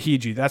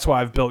Gahiji. That's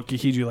why I've built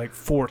Gahiji like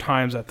 4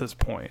 times at this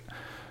point,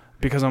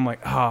 because I'm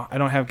like, I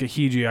don't have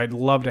Gahiji. I'd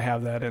love to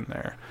have that in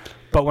there.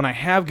 But when I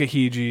have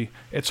Gahiji,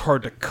 it's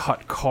hard to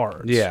cut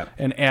cards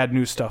and add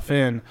new stuff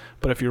in.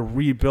 But if you're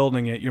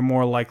rebuilding it, you're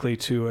more likely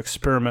to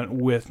experiment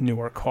with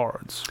newer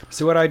cards.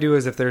 So what I do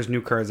is if there's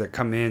new cards that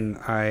come in,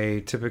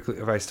 I typically,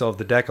 if I still have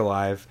the deck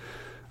alive,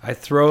 I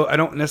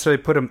don't necessarily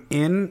put them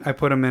in. I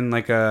put them in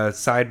like a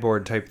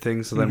sideboard type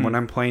thing. So then when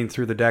I'm playing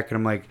through the deck and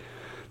I'm like,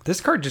 this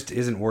card just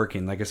isn't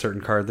working, like a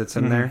certain card that's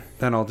in there,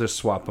 then I'll just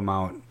swap them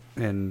out.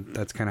 And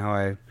that's kind of how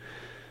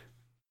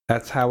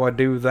I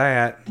do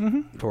that.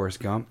 Forrest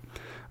Gump.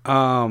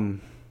 I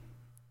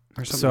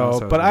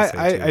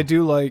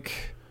do like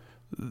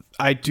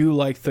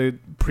the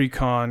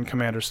pre-con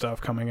commander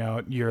stuff coming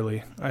out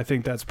yearly. I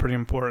think that's pretty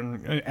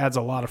important. It adds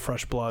a lot of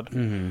fresh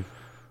blood.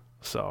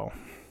 So,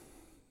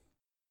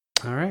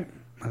 all right,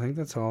 I think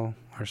that's all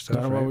our stuff.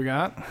 Is that what we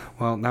got?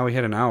 Well, now we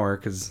hit an hour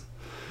because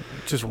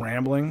just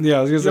rambling. Yeah,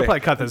 I was gonna say you'll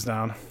probably cut this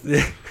down.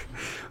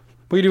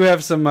 We do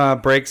have some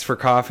breaks for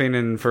coughing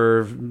and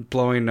for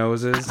blowing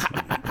noses.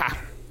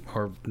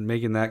 Or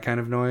making that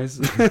kind of noise.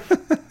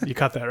 You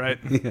cut that, right?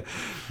 Yeah.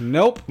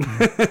 Nope.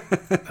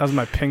 That was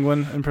my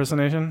penguin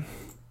impersonation.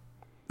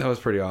 That was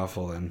pretty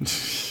awful then.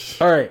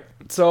 All right.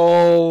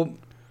 So,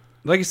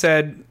 like I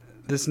said,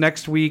 this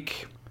next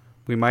week,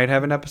 we might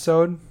have an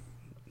episode.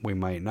 We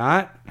might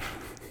not.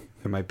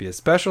 There might be a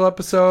special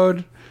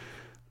episode.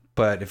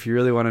 But if you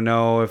really want to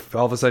know, if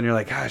all of a sudden you're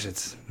like, gosh,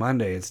 it's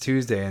Monday, it's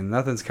Tuesday, and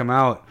nothing's come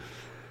out,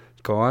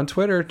 go on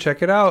Twitter,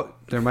 check it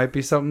out. There might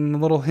be something,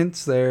 little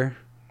hints there.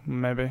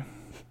 Maybe.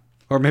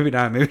 Or maybe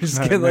not. Maybe just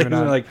get like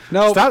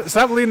no.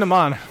 Stop leading them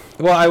on.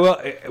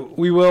 Well,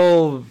 we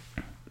will.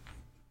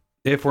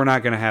 If we're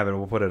not going to have it,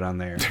 we'll put it on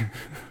there.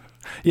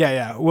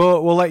 Yeah.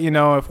 We'll let you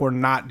know if we're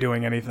not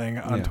doing anything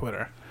on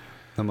Twitter.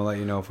 I'm gonna let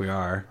you know if we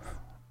are.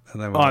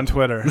 And then on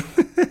Twitter.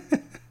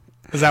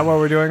 Is that what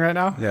we're doing right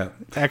now? Yeah.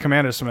 At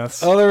Commander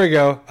Smiths. Oh, there we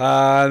go.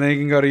 And then you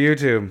can go to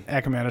YouTube.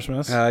 At Commander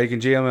Smiths. You can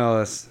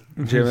GML us.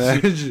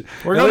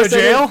 We're going to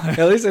jail?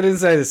 At least I didn't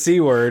say the C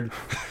word.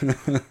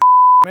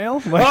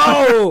 Mail?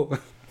 Oh!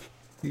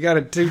 You got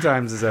it 2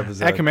 times this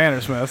episode. At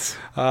Commander Smiths.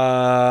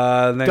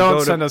 Then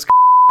don't send us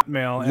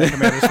mail at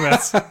Commander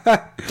Smiths.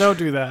 Don't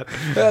do that.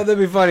 That'd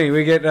be funny.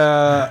 We get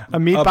a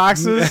meat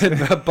boxes,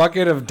 a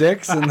bucket of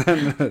dicks, and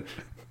then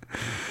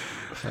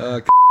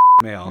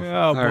mail.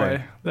 Oh boy,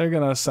 right. They're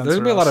gonna censor. There's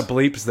gonna be a lot of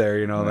bleeps there,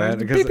 you know that.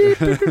 Beep, beep,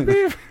 beep, beep,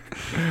 beep.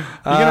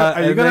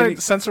 Are you gonna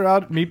censor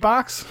out meat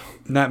box?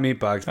 Not meat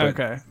box,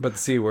 but the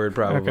C word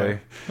probably. Okay.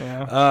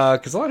 Yeah.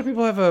 Because a lot of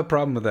people have a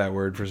problem with that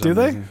word for some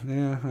reason. Do they?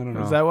 Yeah, I don't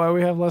know. Is that why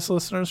we have less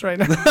listeners right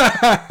now?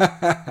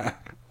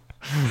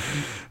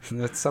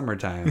 That's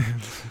summertime.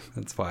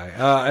 That's why.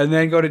 And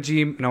then go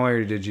to No, I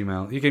already did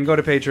Gmail. You can go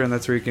to Patreon.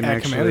 That's where you can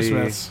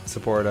actually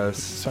support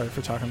us. Sorry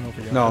for talking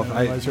over you. No,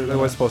 that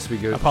was supposed to be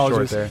good.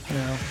 Apologies. Short there.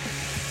 Yeah.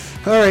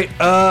 All right.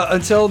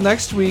 Until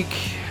next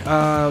week,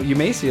 you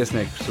may see us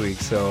next week.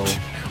 So,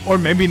 or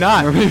maybe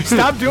not.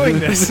 Stop doing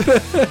this.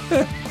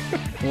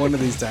 One of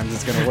these times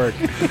it's gonna work.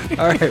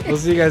 All right. We'll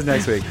see you guys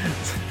next week.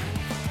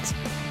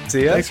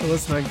 See ya. Thanks for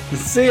listening.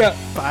 See ya.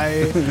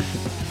 Bye.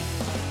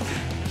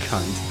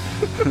 Cunt.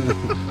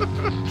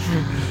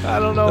 I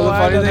don't know the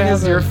why. The funny thing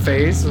is your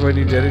face when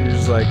you did it, you're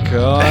just like,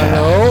 oh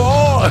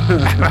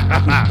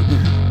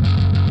no.